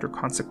 indirect, or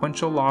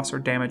consequential loss or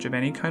damage of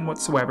any kind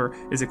whatsoever,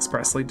 is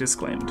expressly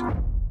disclaimed.